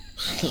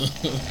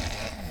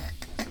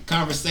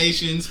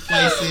 conversations,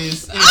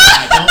 places.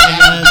 I don't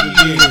have to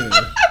be here.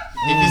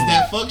 If it's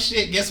that fuck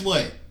shit, guess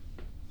what?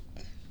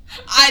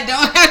 I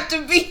don't have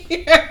to be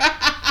here.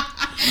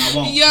 I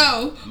won't.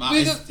 Yo,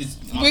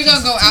 we're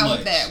gonna go out much.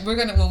 with that. We're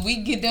gonna when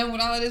we get done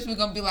with all of this, we're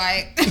gonna be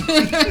like,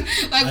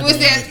 what's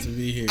that?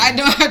 I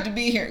don't have to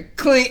be here.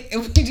 Click,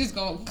 and we just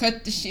gonna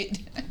cut the shit.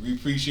 We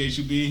appreciate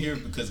you being here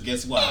because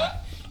guess why?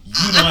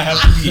 You don't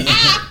have to be here.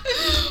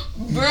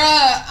 Bruh,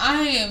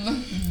 I am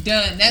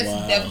done. That's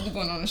definitely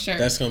going on a shirt.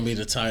 That's gonna be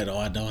the title.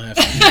 I don't have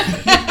to be here.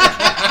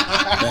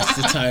 That's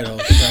the title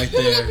right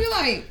We're there. gonna be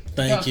like,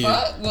 Thank you.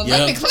 Fuck? Well,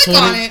 let me click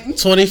on it.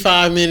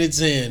 25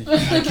 minutes in,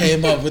 I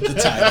came up with the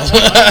title.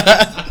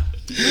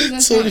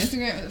 That's on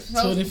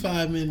Instagram.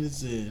 25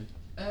 minutes in.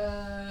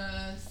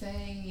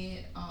 Say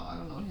it. Oh, I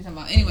don't know what he's talking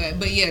about. Anyway,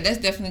 but yeah, that's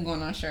definitely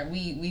going on a shirt.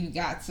 We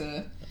got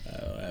to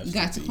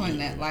coin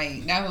that.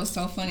 Like, that was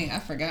so funny. I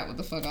forgot what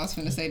the fuck I was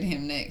finna say to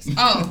him next.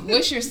 Oh,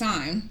 what's your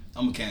sign?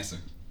 I'm a Cancer.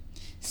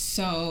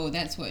 So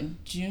that's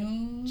what,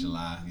 June?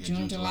 July. Yeah,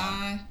 June,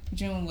 July.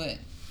 June what?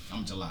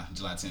 I'm July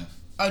 10th.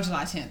 Oh,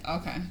 July 10th.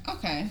 Okay.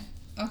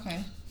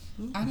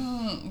 I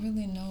don't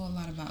really know a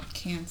lot about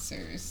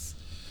Cancers.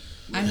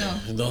 I know.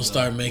 And don't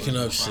start making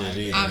up shit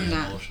either. I'm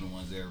not. Emotional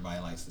ones everybody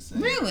likes to say.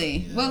 Really?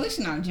 Yeah. Well, at least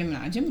you're not a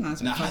Gemini.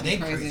 Geminis are fucking they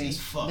crazy. as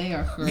fuck. They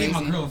are crazy. Me and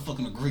my girl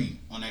fucking agree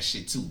on that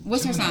shit too.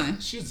 What's her sign?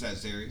 She's a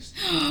Sagittarius.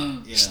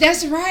 Yeah.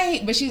 That's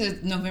right, but she's a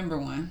November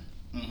one.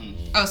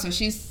 Mm-hmm. Oh, so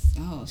she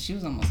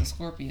was almost a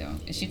Scorpio.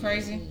 Is she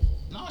crazy?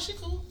 No, she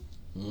cool.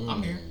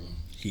 I'm here.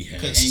 He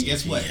has, and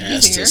guess what? He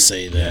has to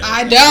say that.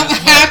 I don't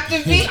have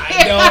to be here.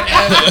 I don't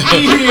have to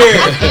be here.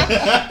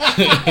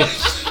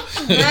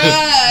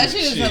 Bruh,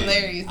 she was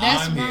hilarious.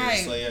 That's I'm right.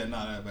 Here, so yeah, no,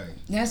 that bad.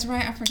 That's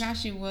right. I forgot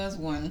she was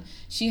one.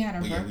 She had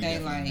her birthday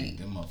like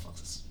them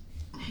motherfuckers.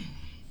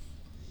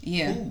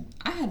 Yeah. Ooh,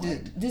 I had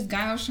this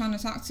guy I was trying to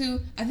talk to.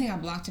 I think I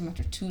blocked him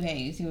after 2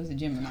 days. He was a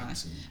Gemini.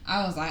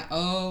 I was like,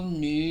 oh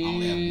no. I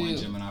only have one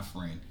Gemini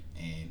friend,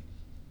 and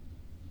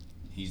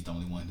he's the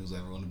only one who's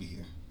ever going to be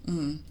here.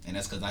 Mm-hmm. And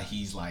that's because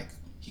he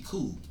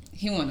cool.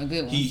 He wanted a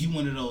good one. He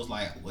one of those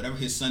like whatever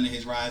his sun and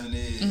his rising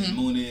is, his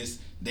moon is.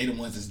 They the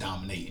ones that's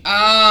dominating.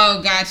 Oh,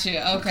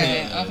 gotcha.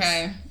 Okay, because,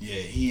 okay. Yeah,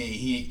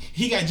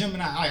 he got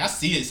Gemini. I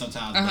see it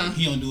sometimes, but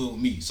he don't do it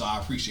with me, so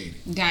I appreciate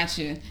it.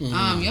 Gotcha.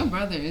 Mm-hmm. Your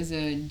brother is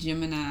a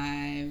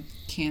Gemini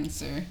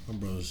Cancer. My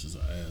brother's just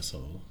an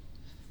asshole.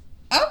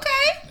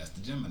 Okay. That's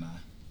the Gemini.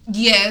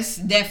 Yes,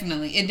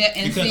 definitely.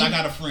 Because I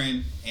got a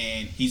friend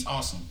and he's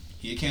awesome.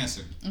 He a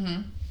Cancer.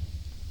 Mm-hmm.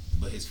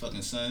 But his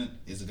fucking son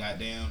is a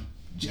goddamn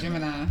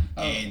Gemini.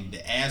 Oh. And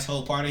the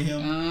asshole part of him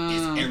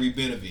is every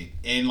bit of it.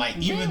 And like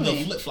even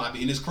the flip flop,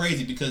 and it's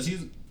crazy because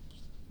he's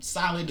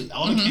solid,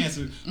 all the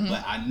Cancer,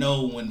 but I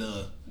know when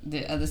the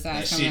other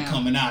side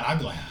coming out, I'd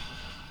be like,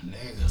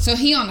 nigga. So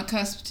he on the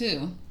cusp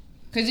too.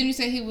 Cause didn't you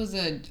say he was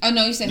a? Oh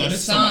no, you said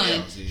his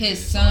son.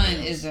 His son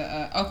is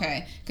a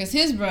okay. Cause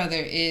his brother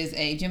is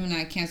a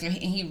Gemini Cancer, and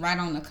he right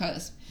on the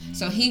cusp.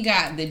 So he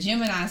got the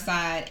Gemini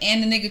side,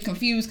 and the nigga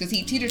confused because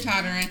he teeter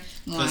tottering.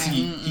 Because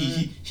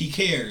he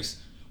cares.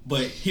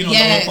 But he don't know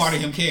what part of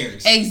him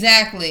cares.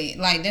 Exactly.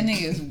 Like, that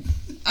nigga is...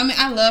 I mean,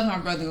 I love my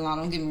brother-in-law,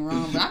 don't get me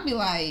wrong, but I'd be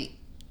like...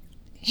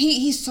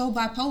 He's so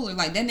bipolar.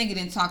 Like, that nigga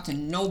didn't talk to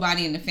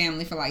nobody in the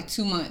family for like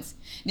 2 months.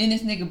 Then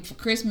this nigga for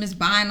Christmas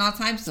buying all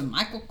types of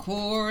Michael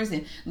Kors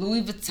and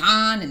Louis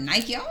Vuitton and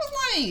Nike. I was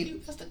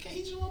like... That's the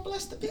cage you want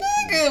blessed to be.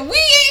 Nigga, we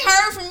ain't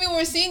heard from you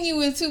or seen you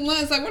in 2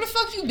 months. Like, where the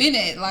fuck you been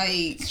at?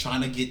 Like...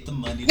 Trying to get the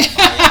money to buy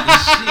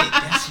this shit.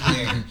 That's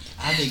where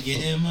I've been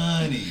getting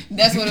money.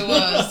 That's what it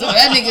was. So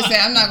that nigga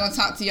said, I'm not going to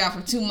talk to y'all for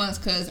 2 months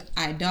because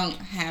I don't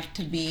have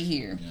to be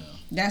here. Yeah.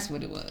 That's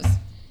what it was.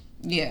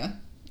 Yeah,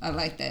 I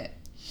like that.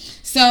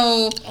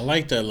 So I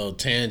like that little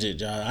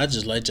tangent, y'all. I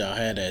just let y'all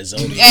have that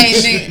zodiac.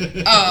 Hey,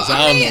 nigga. Oh,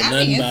 I don't know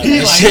nothing about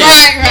that shit.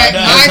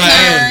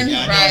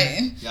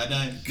 Right. Y'all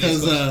done.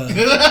 Because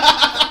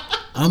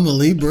I'm a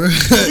Libra.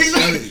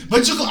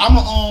 But I'm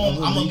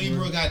a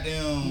Libra.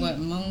 Goddamn. What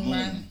moon?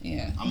 Right?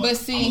 Yeah. I'm a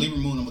Libra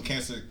moon. I'm a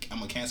Cancer.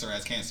 I'm a Cancer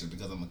as Cancer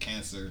because I'm a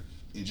Cancer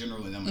in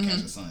general, and I'm a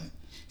Cancer sun.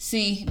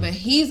 See, but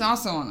he's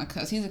also on the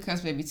cusp. He's a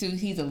cusp baby too.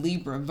 He's a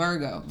Libra,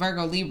 Virgo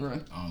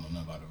Libra. I don't know nothing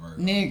about the Virgos.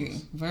 Nigga,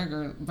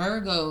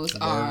 Virgos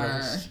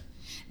are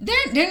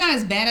they're not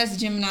as bad as a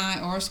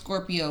Gemini or a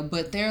Scorpio,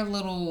 but they're a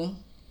little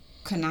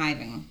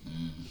conniving.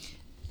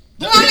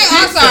 Well,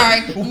 I'm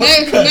sorry,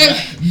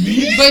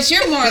 but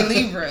you're more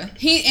Libra.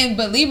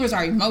 But Libras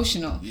are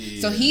emotional,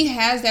 so he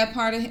has that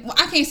part of him. Well,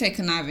 I can't say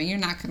conniving. You're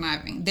not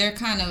conniving. They're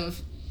kind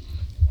of.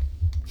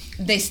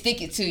 They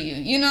stick it to you.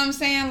 You know what I'm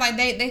saying? Like,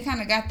 they kind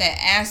of got that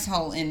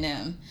asshole in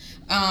them.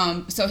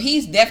 So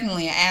he's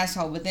definitely an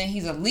asshole, but then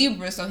he's a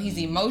Libra, so he's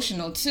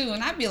emotional too.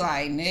 And I'd be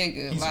like,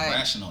 nigga. He's like, a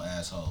rational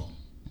asshole.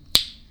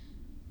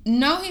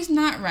 No, he's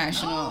not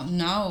rational.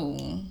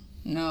 No.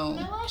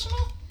 Not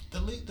rational? The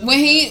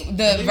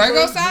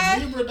Virgo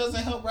side? The Libra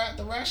doesn't help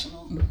the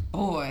rational?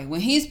 Boy,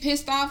 when he's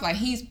pissed off, like,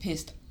 he's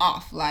pissed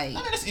off. Like,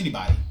 I mean, that's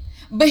anybody.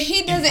 But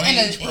he does it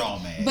Enraged, we're all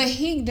mad. but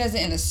he does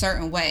it in a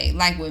certain way.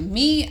 Like with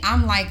me,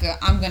 I'm like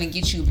I'm gonna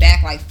get you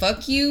back. Like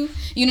fuck you.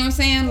 You know what I'm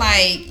saying?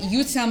 Like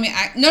you tell me.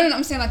 No.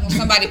 I'm saying like when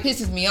somebody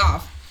pisses me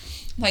off.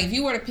 Like if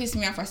you were to piss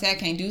me off or say I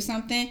can't do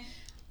something,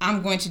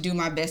 I'm going to do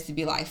my best to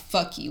be like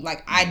fuck you.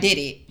 Like I did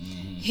it.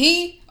 Mm-hmm.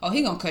 He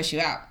gonna cuss you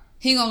out.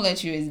 He gonna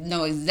let you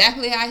know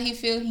exactly how he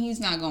feel.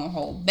 He's not gonna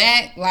hold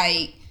back.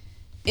 Like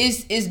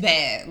it's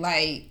bad.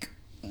 Like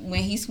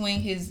when he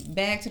swing his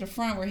bag to the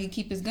front where he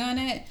keep his gun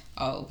at,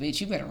 oh bitch,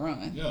 you better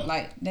run. Yeah.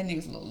 Like that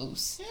nigga's a little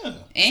loose. Yeah.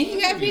 And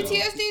he got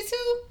PTSD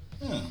too.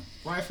 Yeah,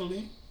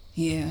 rightfully.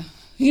 Yeah.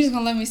 You just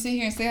gonna let me sit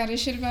here and say all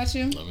this shit about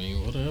you? I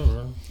mean,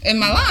 whatever. In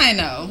my line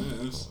though.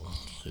 Yes.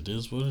 It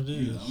is what it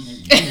is.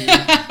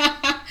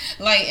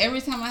 Like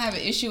every time I have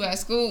an issue at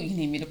school, you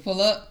need me to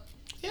pull up,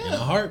 In a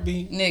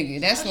heartbeat. nigga.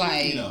 That's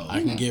like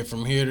I can get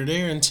from here to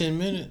there in 10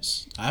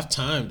 minutes. I've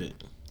timed it.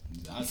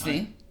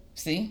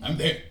 see. I'm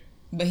there.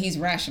 But he's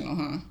rational,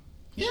 huh?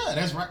 Yeah,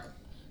 that's right.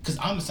 Cause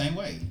I'm the same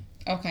way.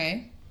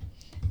 Okay.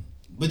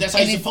 But that's how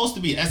it's supposed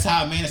to be. That's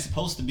how a man is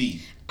supposed to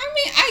be. I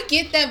mean, I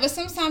get that, but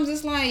sometimes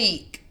it's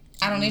like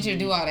I don't need you to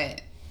do all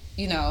that.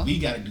 You know. We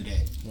gotta do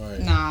that. Right.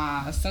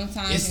 Nah.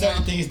 Sometimes It's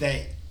certain things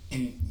that,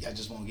 and I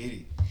just won't get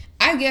it.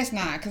 I guess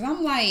not, because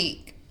I'm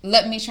like,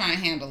 let me try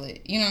and handle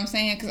it. You know what I'm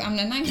saying? Because I'm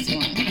the nice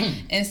one.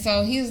 And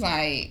so he's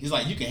like... He's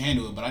like, you can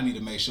handle it, but I need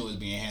to make sure it's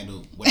being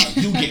handled without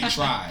you getting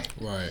tried.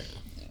 Right.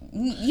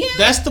 Yeah.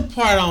 That's the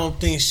part I don't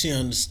think she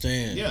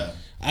understands. Yeah.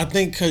 I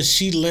think because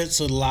she lets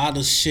a lot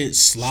of shit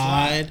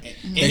slide.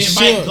 And it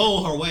might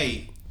go her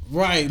way.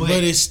 Right, but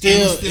But it's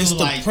still it was it's the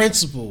like-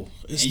 principle.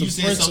 It's And the you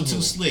said principle. something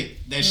too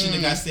slick that shouldn't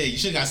have got said. You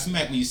should have got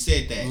smacked when you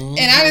said that. And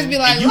I just be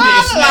like, And you la, didn't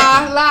la,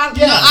 smack her. la.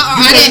 Yeah, No, I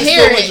because didn't it hear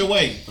still was it. your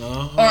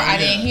way. Or I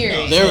didn't hear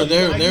No. it.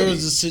 There I get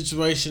was it. a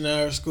situation at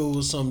our school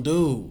with some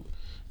dude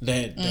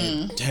that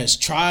has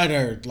tried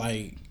her,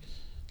 like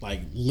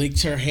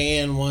licked her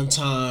hand one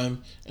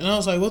time, and I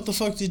was like, "What the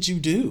fuck did you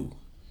do?"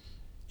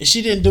 And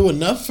she didn't do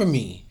enough for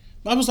me.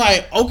 I was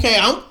like, "Okay,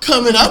 I'm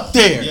coming up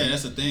there." Yeah,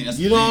 that's the thing. That's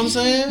You the know thing. what I'm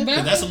saying? But-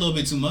 'Cause that's a little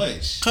bit too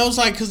much. I was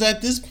like, because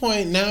at this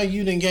point now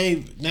you done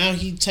now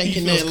he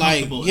taking feels it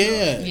like, comfortable yeah,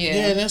 enough.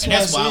 Yeah. that's And what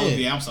that's I why I would said.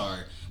 be. I'm sorry,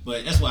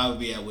 but that's why I would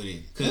be at with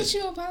it. What Cause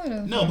you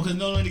apologize no, for? because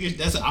no niggas.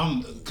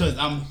 Because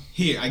I'm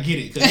here. I get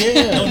it. Cause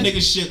Yeah. no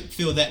niggas should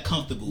feel that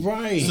comfortable.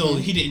 Right. So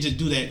he didn't just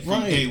do that from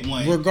Right. day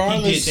one.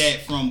 Regardless- he did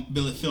that from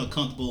feeling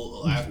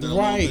comfortable after a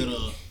Right. little bit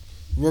of.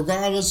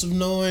 Regardless of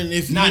knowing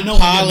if Not you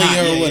knowing poly you're not.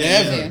 or Yeah, yeah,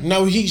 whatever. yeah.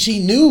 No, she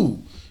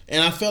knew.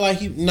 And I feel like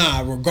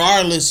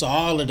regardless of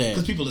all of Because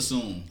that. people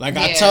assume. Like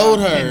I Yeah, told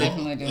they her,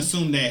 definitely do.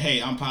 Assume that,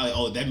 hey, I'm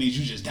probably, that means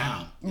you just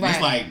down. And Right.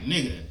 it's like,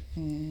 nigga,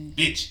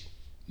 bitch,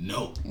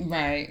 no,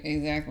 Right,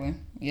 exactly.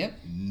 Yep.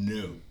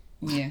 no.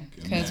 Yeah.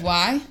 Good Because man.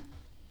 why?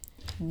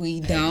 We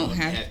don't don't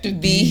have to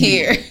be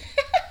here.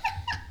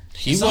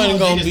 he Some wasn't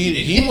gonna niggas be get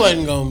it. he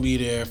wasn't gonna be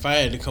there if I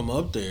had to come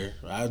up there.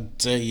 I'd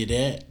tell you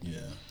that. Yeah.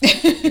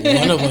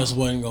 One of us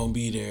wasn't gonna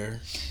be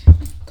there.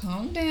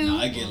 Calm down. No,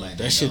 I get like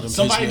That that. shit though. done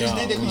Somebody pissed me just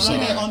off. did I'm it like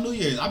that sorry. on New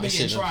Year's. I've been That shit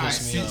getting done tried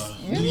pissed me since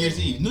off. New Year's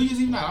Eve. New Year's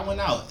Eve night, I went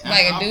out.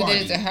 Like After a dude our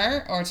did it to party.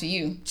 her or to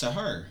you? To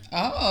her.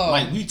 Oh.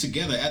 Like we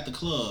together at the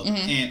club,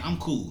 and I'm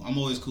cool. I'm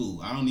always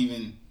cool.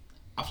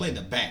 I play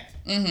the back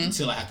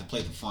until I have to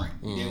play the front.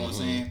 You know what I'm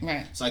saying?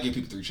 Right. So I give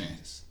people 3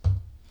 chances.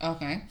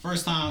 Okay.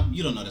 First time,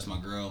 you don't know that's my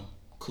girl.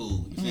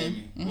 Cool. You feel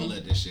me? We'll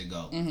let that shit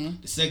go.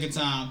 The second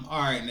time, all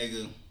right,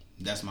 nigga,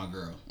 that's my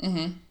girl.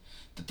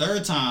 The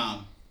third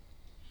time,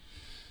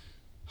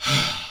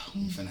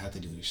 we finna have to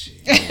do this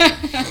shit.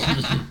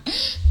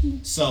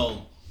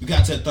 So we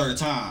got to the third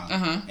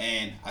time,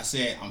 and I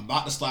said, I'm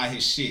about to slide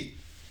his shit.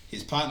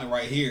 His partner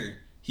right here,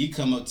 he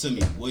come up to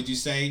me. What'd you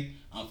say?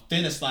 I'm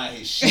finna slide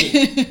his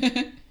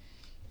shit.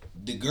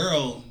 The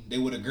girl, they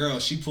were the girl,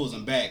 she pulls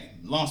him back.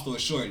 Long story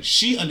short,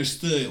 she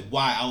understood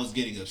why I was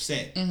getting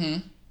upset.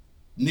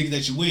 Niggas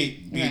that you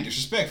with being Right.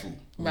 disrespectful.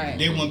 Right. If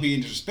they weren't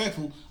being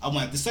disrespectful, I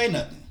wouldn't have to say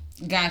nothing.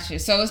 Gotcha.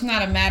 So it's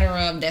not a matter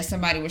of that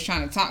somebody was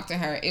trying to talk to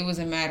her. It was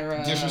a matter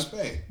of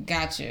Disrespect.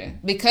 Gotcha.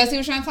 Because he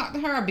was trying to talk to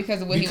her or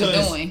because of what Because he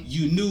was doing?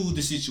 you knew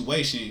the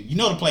situation. You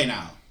know the play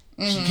now.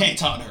 You can't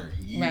talk to her.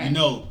 You, Right. you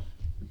know.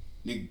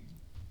 nigga,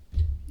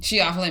 She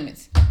off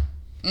limits.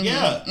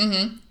 Yeah.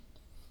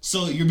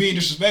 So you're being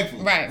disrespectful.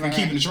 Right, For right,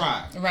 keeping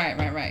right. the tribe.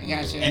 Right.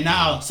 Gotcha. And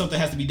now something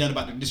has to be done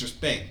about the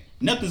disrespect.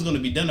 Nothing's going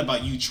to be done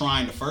about you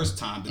trying the first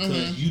time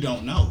because you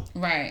don't know.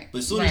 Right. But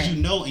as soon right. as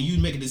you know and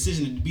you make a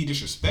decision to be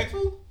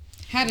disrespectful,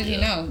 How did he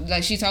know?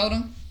 Like she told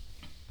him?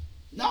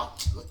 no.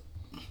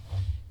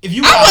 If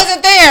you I out-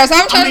 wasn't there, so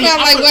I'm trying to figure out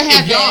I like put- what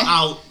if y'all happened.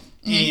 out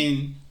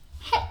and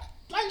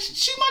like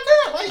she my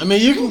girl. Like, I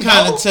mean, you can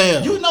kinda know.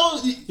 tell. You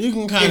know, You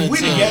can kind if of we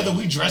tell. together,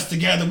 we dress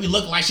together, we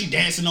look like she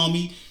dancing on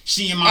me.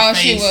 She in my Oh,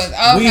 face. she was.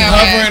 Okay, We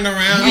hovering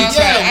around Okay, each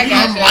other. I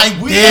got I'm you.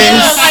 like We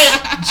this.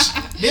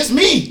 like, this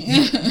me.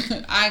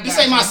 I got This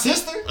ain't my you.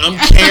 sister. I'm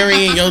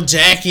carrying your You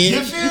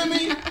jacket. feel me?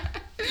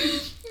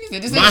 He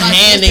said, "This ain't My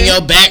hand in sister."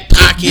 your back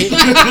pocket.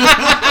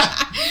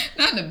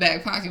 Not in the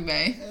back pocket,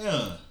 babe.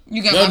 Yeah.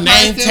 You got Your my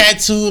name purse too?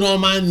 tattooed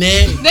on my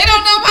neck. They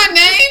don't know my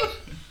name.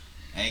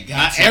 Ain't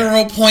got to.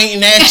 arrow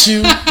pointing at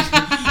you.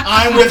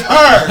 I'm with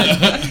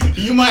her.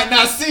 You might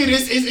not see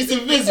this. It's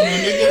invisible,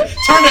 nigga.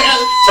 Turn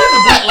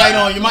the black light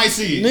on. You might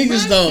see it.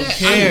 Niggas don't That's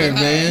care, it.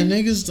 man.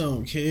 Niggas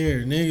don't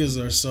care.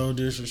 Niggas are so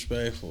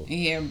disrespectful.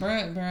 Yeah,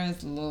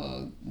 bruh's a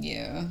little,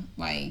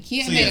 like he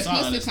had So, made yes, a I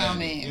pussy understand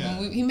comment. it,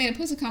 yeah. He made a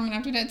pussy comment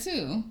after that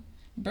too.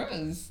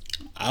 Bruh's.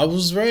 I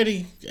was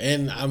ready,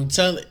 and I'm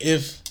telling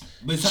if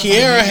But sometimes you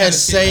Kiara gotta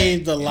has sit back.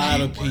 saved a It lot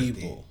ain't of worth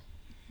people. it.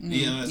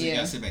 Yeah, you Yeah.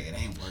 gotta sit back. It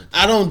ain't worth it.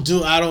 I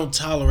don't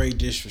tolerate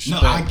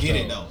disrespect. No, I get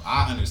it though.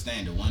 I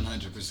understand it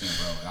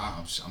 100%, bro.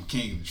 I'm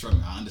king of the truck.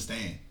 I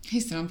understand.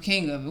 He said, "I'm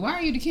king of it." Why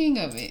are you the king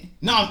of it?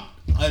 No,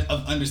 I'm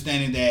of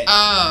understanding that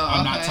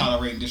I'm not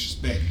tolerating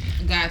disrespect.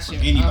 Gotcha.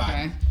 anybody.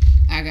 Okay.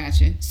 I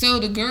got you. So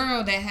the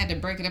girl that had to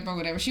break it up or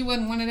whatever, she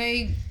wasn't one of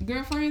their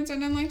girlfriends or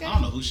nothing like that? I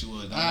don't know who she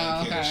was.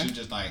 I didn't care. She was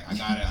just like, I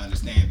gotta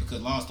understand,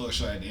 because long story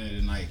short, at the end of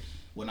the night,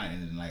 well, not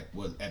end of the night,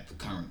 was at the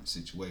current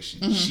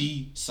situation.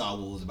 She saw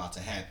what was about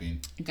to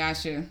happen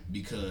Gotcha.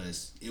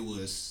 because it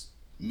was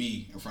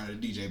me in front of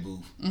the DJ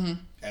booth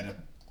at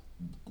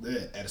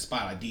a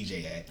spot I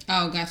DJ at.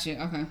 Oh,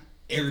 gotcha. Okay.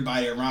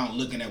 Everybody around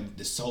looking at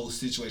this whole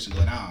situation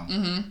go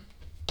down.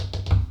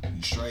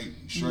 You straight,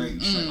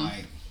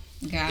 like.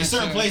 Gotcha. In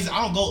certain places, I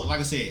don't go.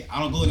 Like I said, I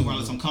don't go anywhere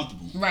unless I'm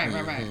comfortable. Right.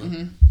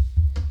 Mm-hmm.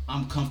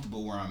 I'm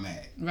comfortable where I'm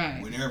at.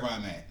 Right. Wherever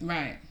I'm at.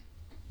 Right.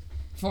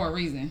 For a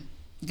reason.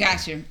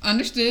 Gotcha.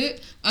 Understood.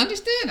 I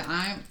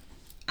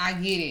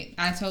get it.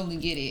 I totally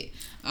get it.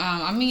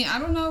 I mean, I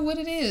don't know what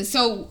it is.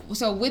 So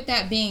with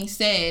that being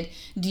said,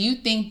 do you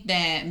think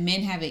that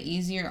men have it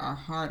easier or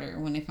harder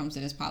when it comes to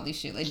this poly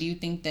shit? Like, do you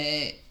think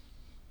that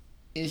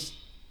it's...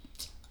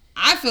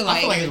 I feel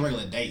like it's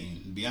regular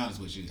dating, to be honest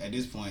with you. At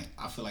this point,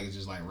 I feel like it's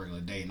just like regular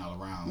dating all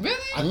around. Really?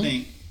 I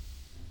think,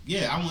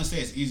 I wouldn't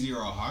say it's easier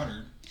or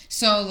harder.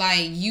 So,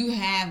 like, you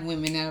have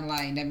women that are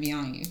like, that be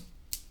on you.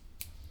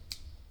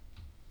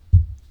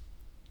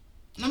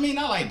 I mean,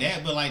 not like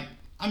that, but like,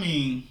 I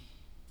mean,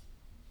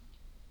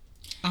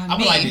 On I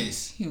me. be like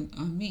this.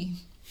 On me.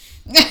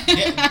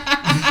 Yeah.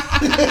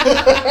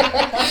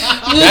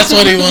 That's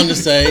what he wanted to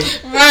say.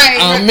 Right.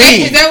 On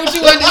me. Is that what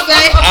you wanted to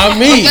say? On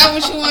me. Is that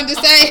what you wanted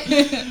to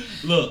say?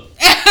 Look,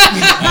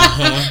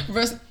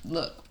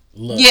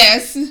 Look.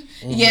 Yes. they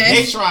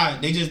Yes. try,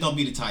 they just don't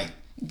be the type.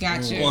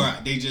 Gotcha. Or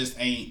they just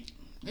ain't,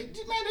 they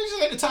just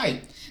ain't the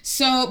type.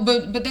 So,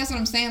 but that's what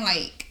I'm saying.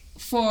 Like,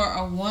 for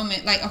a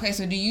woman, like, okay,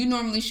 so do you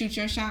normally shoot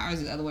your shot, or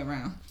is it the other way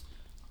around?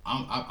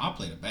 I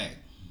play the back.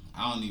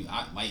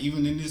 Like,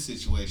 even in this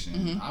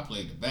situation, I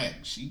played the back.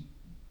 She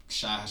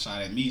shot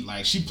at me.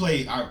 Like, she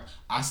played,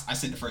 I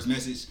sent the first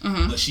message,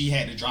 but she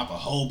had to drop a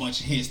whole bunch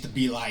of hints to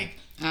be like,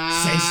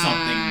 say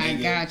something,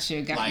 nigga. Gotcha.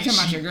 Like, you talking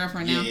about your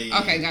girlfriend now? Yeah.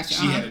 Okay, gotcha.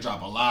 She had to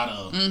drop a lot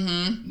of,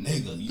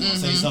 nigga, you gonna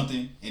say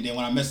something? And then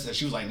when I messaged her,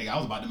 she was like, nigga, I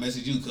was about to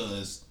message you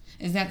because...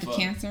 Is that the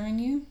Cancer in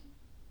you?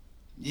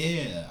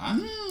 Yeah.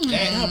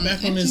 Now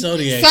back on the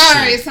Zodiac.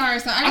 Sorry. shit. I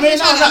I mean, mean,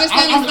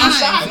 understand I'm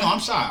shy. No, I'm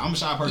shy. I'm a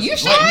shy person. You Like,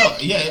 shy? no,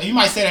 yeah, you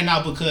might say that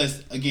now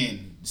because,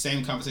 again, the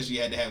same conversation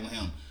you had to have with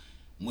him.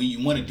 When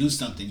you want to do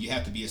something, you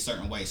have to be a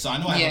certain way. So I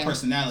know I have a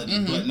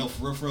personality, but no,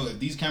 for real, if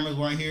these cameras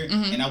weren't here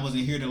and I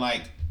wasn't here to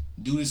like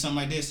do this something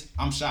like this,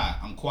 I'm shy.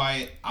 I'm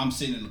quiet. I'm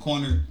sitting in the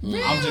corner.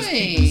 Really? I'm just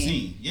keeping the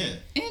scene. Yeah.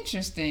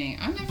 Interesting.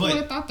 I never But would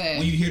have thought that.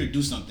 when you're here to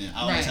do something,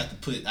 I always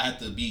Right. I have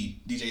to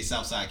be DJ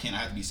Southside Kent. I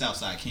have to be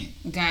Southside Kent.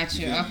 Gotcha.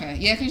 You feel me? Okay.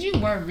 Yeah, because you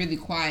were really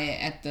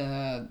quiet at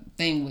the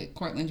thing with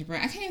Cortland Jabbar.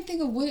 I can't even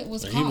think of what it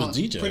was He called. was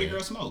DJ. Pretty Girl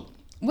Smoke.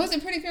 Was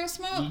it Pretty Girl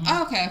Smoke?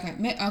 Oh, okay.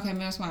 Okay,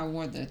 that's why I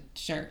wore the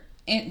shirt.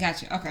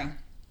 Gotcha. Okay.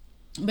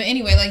 But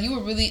anyway, like, you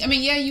were really, I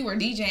mean, yeah, you were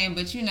DJing,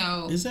 but you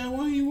know, Is that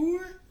why you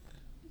wore it?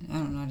 I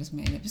don't know, I just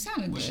made it. It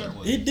sounded What good. shirt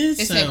was It did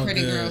It sound said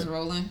Pretty good. Girls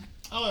Rolling.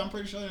 Oh, I'm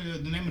pretty sure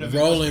the name of the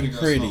video was Rolling Girl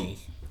Pretty. Smoke.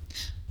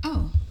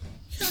 Oh.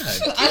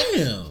 God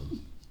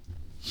damn.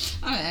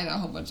 I added a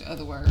whole bunch of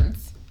other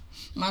words.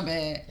 My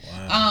bad.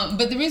 Wow.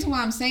 But the reason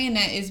why I'm saying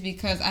that is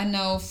because I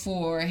know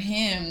for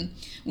him,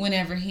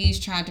 whenever he's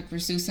tried to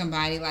pursue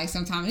somebody, like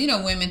sometimes, you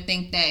know, women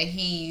think that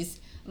he's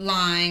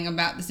lying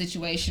about the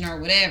situation or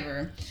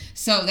whatever.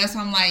 So that's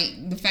why I'm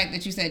like, the fact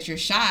that you said you're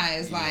shy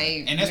is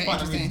like, and that's very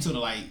part of the reason interesting. too to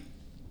like,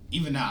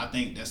 even now I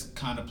think that's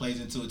kind of plays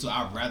into it too.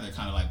 I'd rather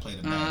kind of like play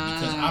the bad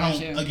because I don't,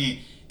 gotcha. again,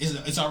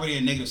 it's already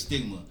a negative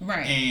stigma.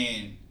 Right.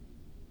 And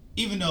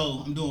even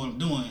though I'm doing what I'm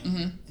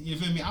doing, you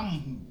feel me?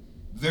 I'm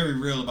very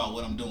real about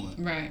what I'm doing.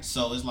 Right.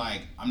 So it's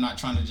like, I'm not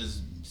trying to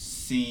just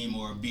seem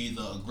or be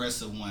the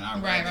aggressive one.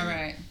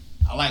 Right.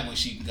 I like when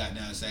she got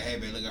down and say, "Hey,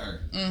 babe, look at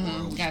her,"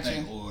 or what Gotcha. you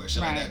think, or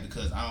shit like Right. that,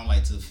 because I don't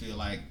like to feel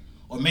like,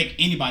 or make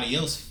anybody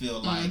else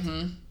feel like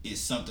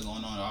it's something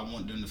going on. I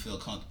want them to feel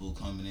comfortable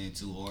coming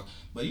into,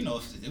 but you know,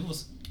 if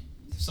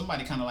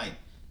somebody kind of like,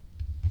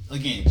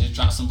 again, just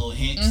drop some little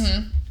hints,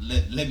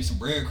 let me some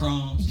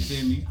breadcrumbs. You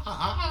feel me?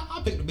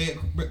 I pick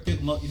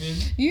them up. You feel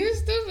me? You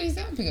stupid. You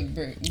sound picking a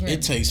bird.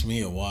 It takes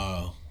me a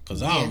while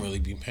because I don't really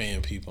be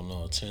paying people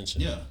no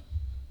attention. Yeah.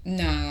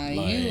 Nah,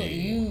 Like-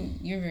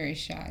 you're very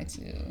shy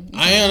too.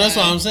 I am. That's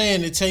what I'm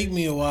saying. It take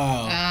me a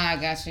while. I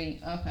got you.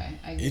 Okay.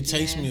 It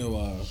takes me a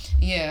while.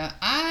 Yeah,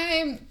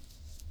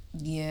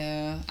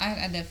 Yeah,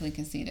 I definitely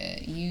can see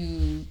that.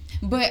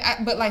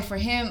 But like for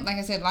him, like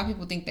I said, a lot of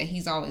people think that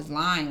he's always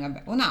lying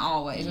about. Well, not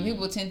always, but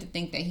people tend to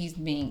think that he's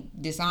being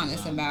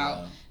dishonest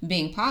about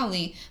being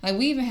poly. Like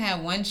we even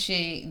had one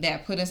chick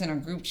that put us in a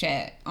group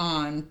chat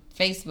on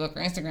Facebook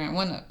or Instagram.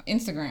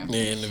 Instagram.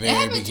 Yeah, in the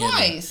very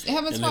beginning. It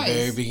happened twice. In the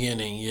very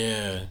beginning,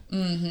 yeah.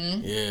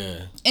 Mm-hmm.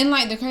 Yeah. And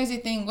like the crazy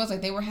thing was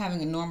like they were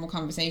having a normal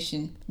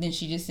conversation. Then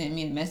she just sent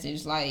me a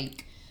message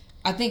like.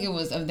 I think it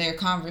was of their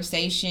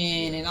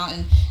conversation and all,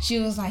 and she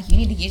was like, "You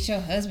need to get your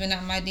husband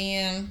out my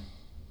DM."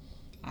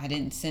 I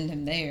didn't send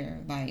him there.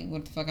 Like,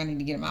 what the fuck? I need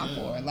to get him out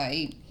for?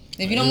 Like,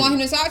 if you don't want him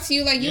to talk to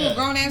you, like you a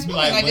grown ass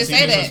woman, like just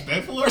say that.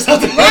 Disrespectful or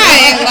something,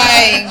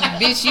 right? Like,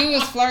 bitch, you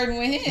was flirting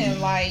with him.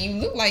 Like, you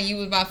look like you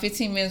was about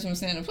 15 minutes from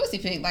sending a pussy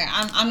pic. Like,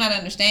 I'm not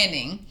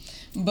understanding.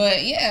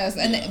 But yes,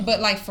 but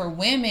like for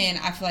women,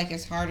 I feel like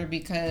it's harder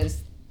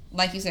because,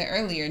 like you said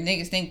earlier,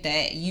 niggas think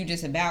that you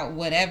just about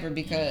whatever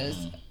because.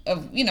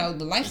 Of the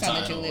lifestyle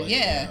that you live,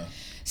 yeah.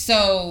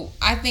 So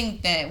I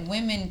think that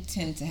women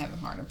tend to have it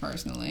harder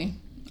personally.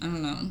 I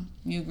don't know.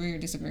 You agree or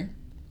disagree?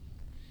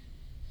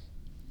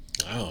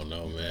 I don't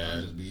know,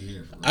 man. Just be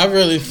here I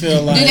really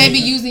feel like. Do they be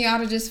using y'all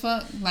to just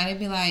fuck? Like they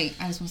be like,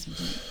 I just want some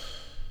dick.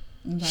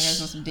 Like, I just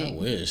want some dick. I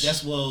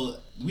wish.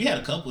 We had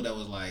a couple that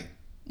was like.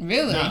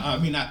 Really?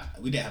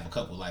 We did have a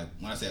couple. Like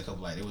when I say a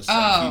couple, like there was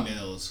some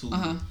females who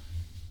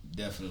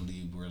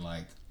definitely were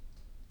like.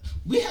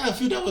 We had a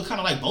few that were kind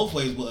of like both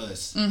ways with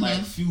us. Like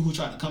a few who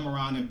tried to come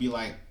around and be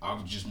like, I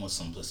just want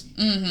some pussy.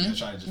 And they'll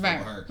try to just fuck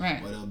with her.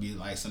 Right. Or they'll be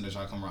like, some that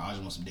try to come around, I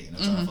just want some dick. And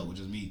they'll try to fuck with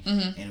just me.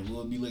 And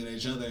we'll be looking at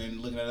each other and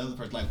looking at the other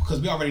person. Like,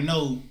 because we already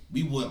know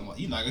we wouldn't,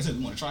 like I said,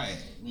 we want to try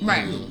it.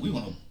 We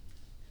want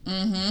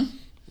to.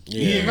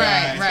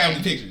 Yeah.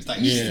 Family pictures. Like,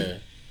 yeah.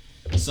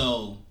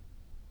 So,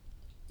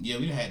 yeah,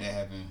 we had that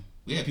happen.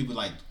 We had people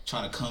like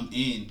try to come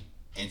in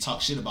and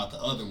talk shit about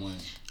the other one.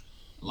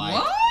 Like,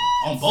 what?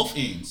 On both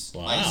ends.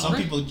 Wow. Like, some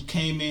people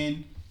came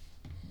in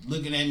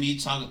looking at me,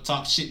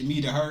 talk shit to me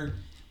to her.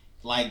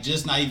 Like,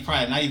 just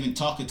probably not even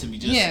talking to me.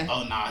 Just,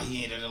 oh, nah,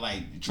 he ain't there to,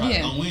 like, try to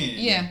go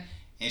in.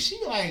 And she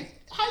be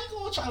like, how you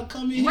gonna try to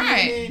come in here?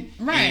 Right.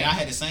 And I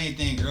had the same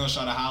thing. Girls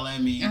try to holler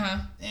at me.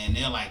 And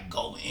they're like,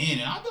 go in.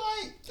 And I'll be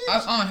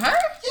like, on her?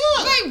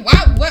 Yeah.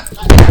 Like, what?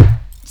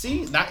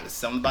 See,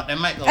 something about that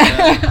mic over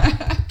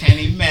there. Can't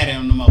even mad at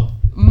him no more.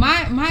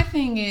 My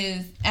thing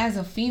is, as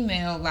a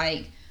female,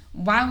 like,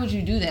 why would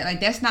you do that?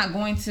 Like, that's not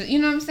going to, you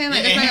know what I'm saying?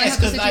 Like, that's not going to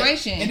help the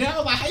situation. Like, and then I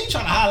was like, how you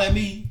trying to holler at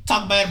me,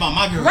 talk bad about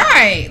my girl?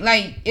 Right.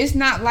 Like, it's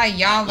not like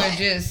y'all are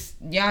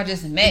just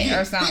met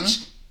or something.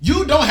 Bitch,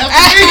 you don't have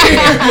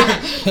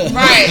to be here.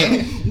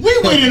 Right. We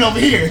waiting over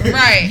here.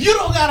 Right. You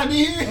don't gotta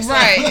be here.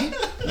 Right.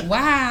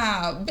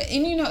 Wow. But,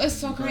 and it's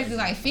so crazy.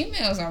 Like,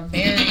 females are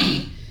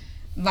very,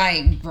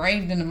 like,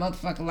 brave than a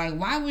motherfucker. Like,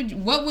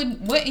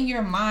 what in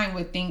your mind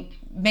would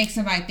make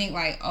somebody think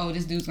like, oh,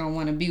 this dude's gonna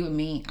want to be with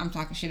me? I'm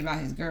talking shit about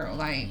his girl.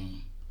 Like,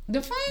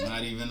 the fuck?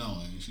 Not even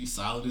knowing. She's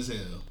solid as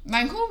hell.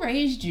 Like, who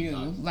raised you?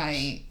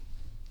 Like,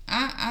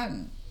 I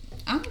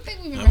don't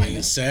think we've ever. I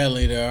mean,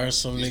 sadly, there are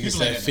some niggas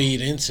that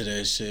feed into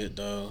that shit,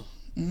 though.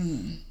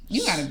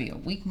 You gotta be a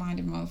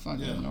weak-minded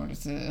motherfucker in order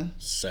to.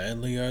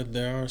 Sadly,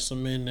 there are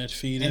some men that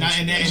feed into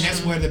and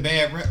that's where the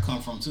bad rep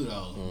come from too,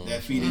 though.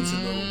 That feed into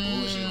little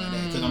bullshit like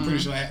that. Because I'm pretty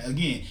sure,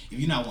 again, if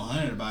you're not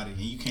 100 about it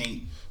and you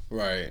can't.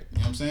 Right. You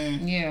know what I'm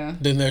saying? Yeah.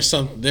 Then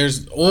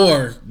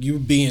or you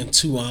being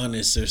too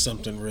honest. There's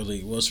something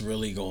what's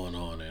really going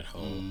on at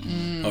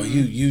home. Oh,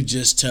 you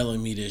just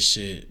telling me this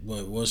shit,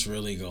 but what's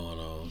really going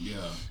on?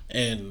 Yeah.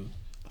 And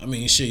I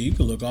mean, shit, you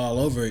can look all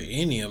over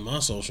any of my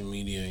social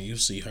media and you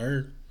see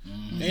her.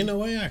 Ain't no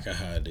way I can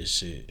hide this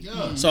shit.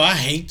 Yeah. So I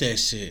hate that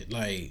shit.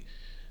 Like,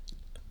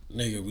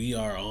 nigga, we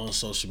are on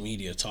social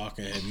media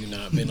talking. Have you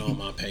not been on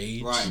my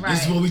page? Right.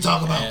 This is what we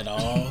talk about. At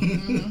all.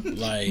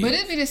 Like, but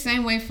it'd be the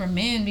same way for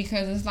men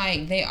because it's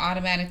like they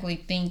automatically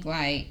think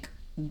like,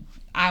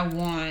 I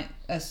want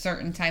a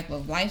certain type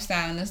of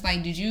lifestyle, and it's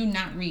like, did you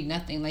not read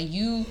nothing? Like,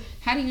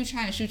 how do you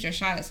try to shoot your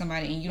shot at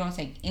somebody and you don't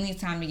take any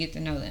time to get to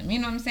know them? You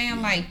know what I'm saying?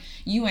 Yeah. Like,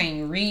 you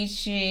ain't read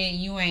shit,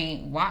 you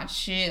ain't watch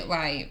shit.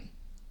 Like,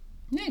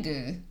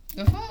 nigga,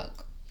 the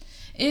fuck?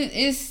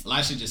 It's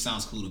life shit just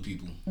sounds cool to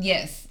people.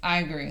 Yes, I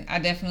agree. I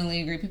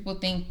definitely agree. People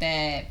think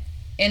that,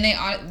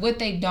 and what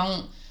they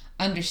don't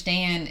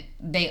understand,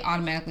 they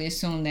automatically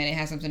assume that it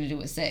has something to do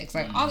with sex,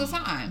 like all the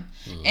time.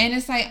 And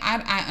it's like,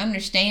 I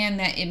understand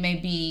that it may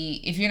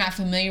be, if you're not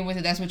familiar with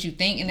it, that's what you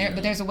think, and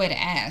but there's a way to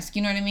ask.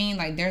 You know what I mean?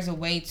 Like, there's a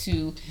way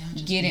to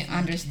get an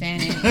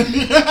understanding.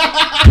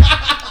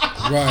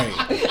 Right.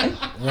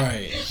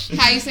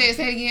 How you say it?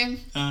 Say it again.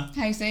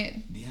 How you say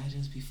it? Did I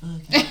just be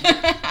fucking?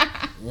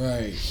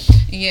 Right.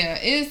 Yeah,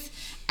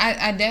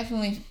 I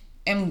definitely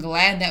am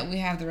glad that we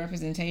have the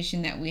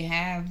representation that we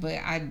have, but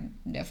I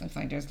definitely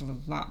feel like there's a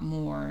lot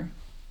more.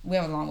 We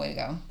have a long way to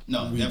go.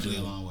 No, definitely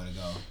a long way to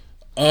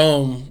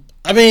go.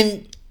 I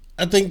mean,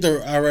 I think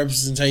our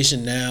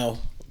representation now,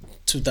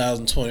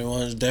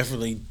 2021, is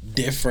definitely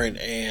different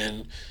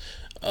and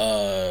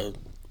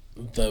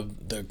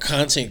the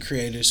content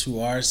creators who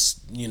are,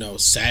 you know,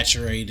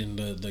 saturating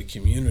the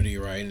community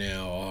right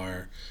now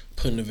are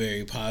putting a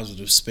very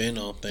positive spin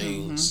on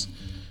things.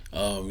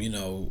 You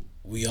know,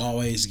 we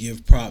always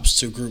give props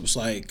to groups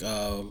like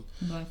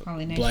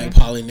Black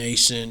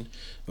Pollination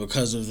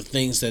because of the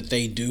things that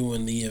they do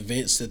and the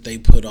events that they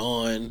put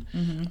on.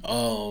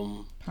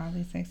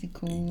 Probably Sexy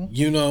Cool.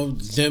 You know,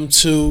 them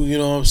too, you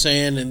know what I'm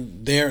saying?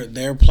 And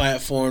their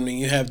platform. And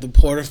you have the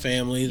Porter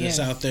family that's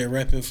out there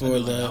repping for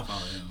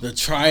the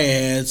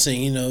triads. And,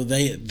 you know,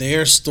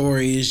 their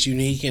story is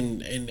unique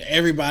and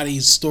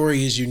everybody's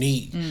story is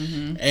unique.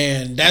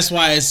 And that's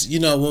why it's, you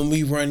know, when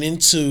we run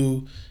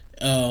into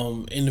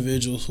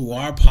individuals who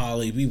are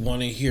poly, we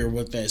want to hear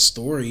what that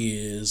story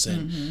is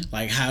and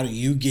like, how do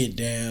you get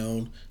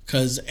down?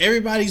 Because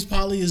everybody's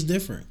poly is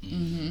different.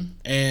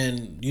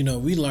 And, you know,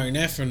 we learned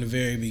that from the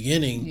very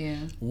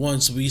beginning.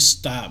 Once we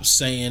stopped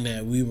saying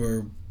that we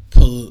were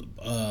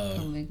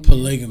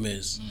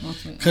polygamous.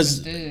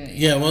 Because,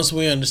 once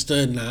we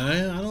understood,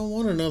 I don't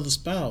want another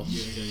spouse.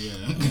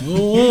 I don't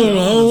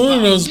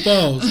want another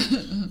spouse.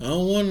 I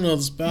don't want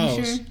another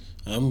spouse. Sure?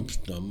 I'm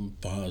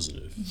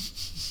positive.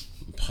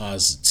 I'm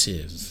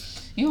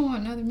positive. You don't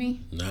want another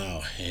me? No,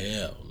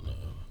 hell no.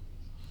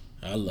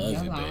 I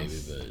love you, baby,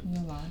 but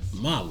your loss.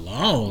 My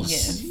loss.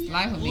 Yes,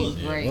 life would be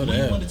great. When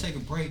you want to take a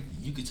break,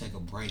 you can take a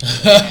break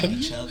at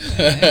each other.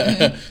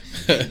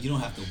 You don't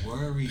have to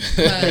worry.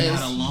 You're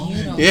not alone.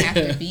 You don't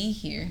have to be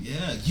here.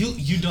 Yeah,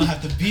 you don't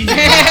have to be here.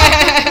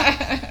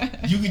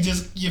 You can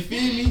just, you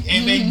feel me?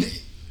 And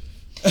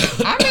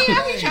I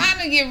be trying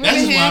to get rid of him.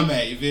 That's where I'm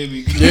at. You feel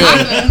me?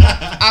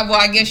 Well,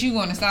 I guess you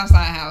going to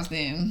Southside house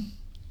then.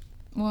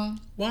 Well,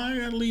 why I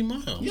gotta leave my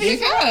house? Yeah,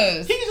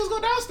 because he can just go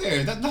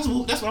downstairs. That's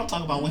what I'm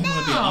talking about when he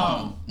want to be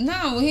alone.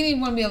 No, he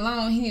didn't want to be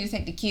alone. He need to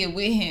take the kid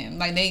with him.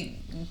 Like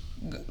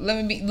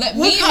let me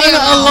what kind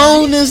of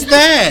alone is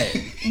that?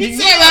 You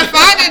said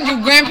find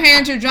a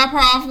grandparent to drop her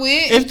off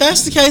with. If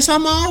that's the case,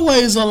 I'm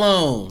always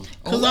alone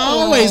because I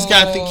always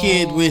got the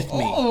kid with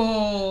me.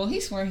 Oh, he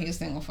swore he was a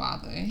single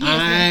father.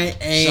 I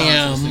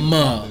am.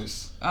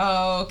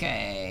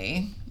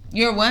 Okay,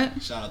 you're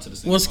what? Shout out to the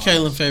single What's fathers.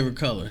 Kaylin's favorite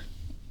color?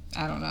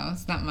 I don't know.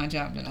 It's not my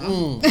job to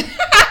know.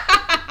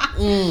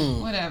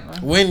 Whatever.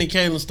 When did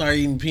Kaylin start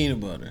eating peanut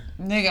butter?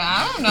 Nigga,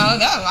 I don't know.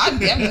 I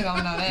definitely don't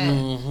know that.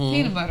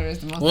 Peanut butter is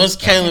the most. What's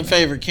Kaylin's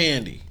favorite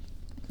candy?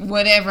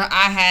 Whatever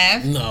I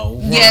have. No.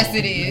 Wrong. Yes,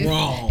 it is.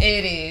 Wrong.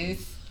 It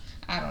is.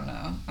 I don't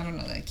know. I don't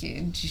know that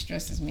kid. She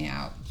stresses me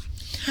out.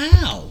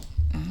 How?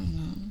 I don't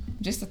know.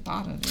 Just the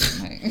thought of it.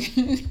 Like,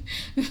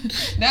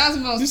 that was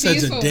the most You're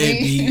peaceful such a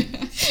deadbeat.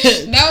 week.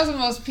 That was the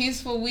most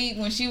peaceful week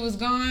when she was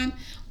gone.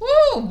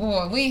 Woo,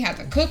 boy, we ain't have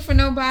to cook for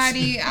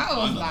nobody. I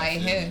was like,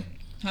 hey,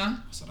 huh? I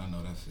said, I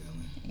know that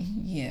feeling.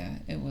 Yeah,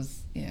 it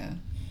was. Yeah,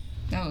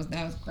 that was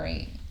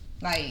great.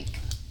 Like,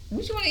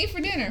 what you want to eat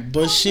for dinner?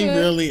 But she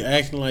really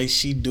acting like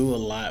she do a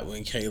lot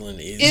when Kaylin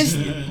is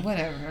here.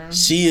 Whatever.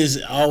 She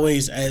is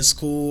always at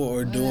school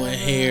or doing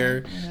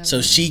hair,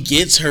 so she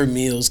gets her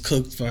meals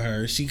cooked for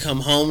her. She come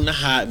home to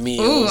hot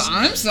meals. Ooh,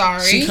 I'm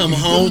sorry. She come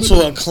home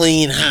to a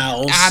clean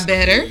house. I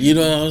better. You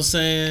know what I'm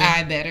saying?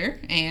 I better.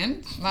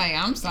 And like,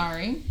 I'm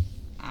sorry.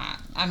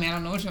 I mean, I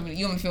don't know what you want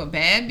me to feel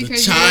bad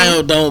because the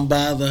child don't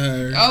bother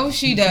her. Oh,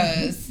 she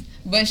does.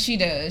 But she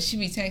does. She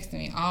be texting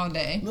me all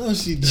day. No,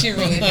 she don't. She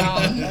really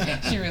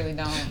don't. She really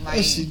don't. Like,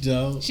 no, she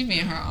don't. She be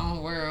in her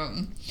own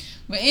world.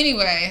 But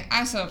anyway,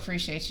 I so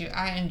appreciate you.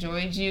 I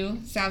enjoyed you.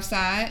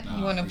 Southside,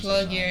 you want to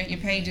plug your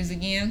pages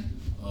again?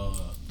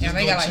 Yeah,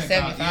 they got like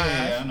 75.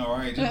 Yeah, I know,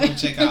 right? Just go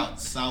check out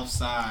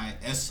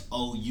Southside,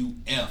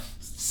 SOUF.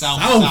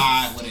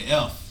 Southside with an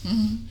F.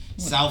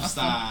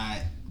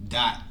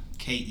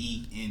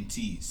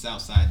 Southside.KENT.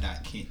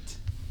 Southside.Kent.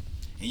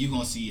 And you're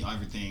going to see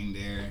everything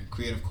there.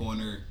 Creative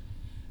Corner,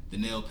 the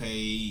nail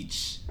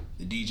page,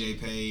 the DJ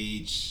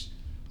page,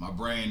 my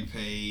brand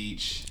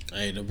page.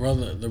 Hey, the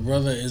brother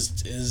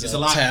is a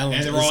lot.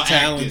 talented. And they're all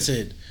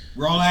talented.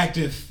 We're all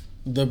active.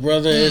 The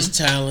brother is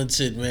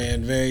talented,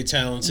 man. Very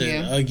talented.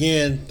 Yeah.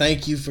 Again,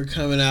 thank you for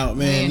coming out,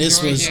 man.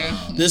 This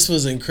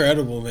was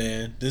incredible,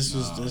 man. This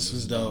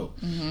was dope.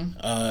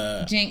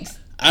 Jinx.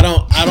 I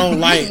don't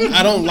like niggas.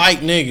 I don't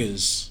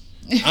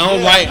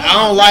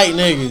like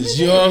niggas.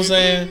 You know what I'm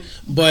saying?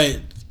 But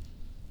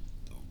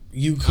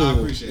you cool. I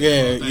appreciate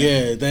it.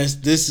 Yeah.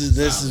 This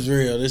is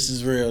real. This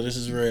is real.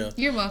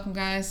 You're welcome,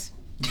 guys.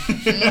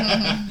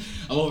 I'm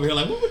over here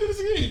like, what would we do this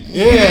again?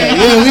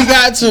 Yeah, we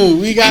got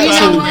to. We got to.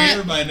 Bring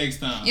everybody next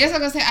time. Yes, I'm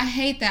gonna say I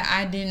hate that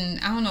I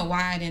don't know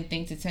why I didn't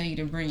think to tell you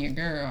to bring your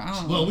girl.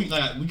 Well, we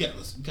got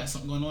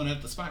something going on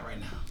at the spot right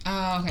now.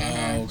 Oh,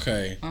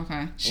 okay.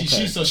 Okay.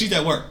 She's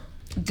at work.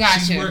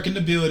 Gotcha. She's working the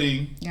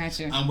building.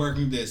 Gotcha. I'm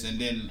working this, and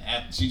then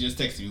she just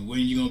texted me, "When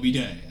you gonna be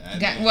done?"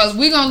 Well,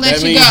 we're gonna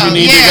let you go. You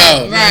need to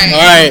go. Right.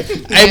 All right.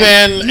 Hey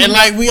man, and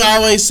like we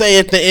always say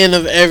at the end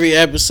of every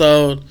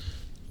episode,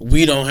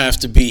 we don't have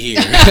to be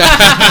here.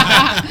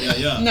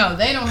 No,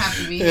 they don't have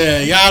to be here. Yeah,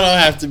 y'all don't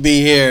have to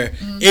be here.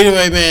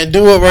 Anyway, man,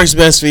 do what works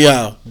best for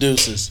y'all.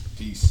 Deuces.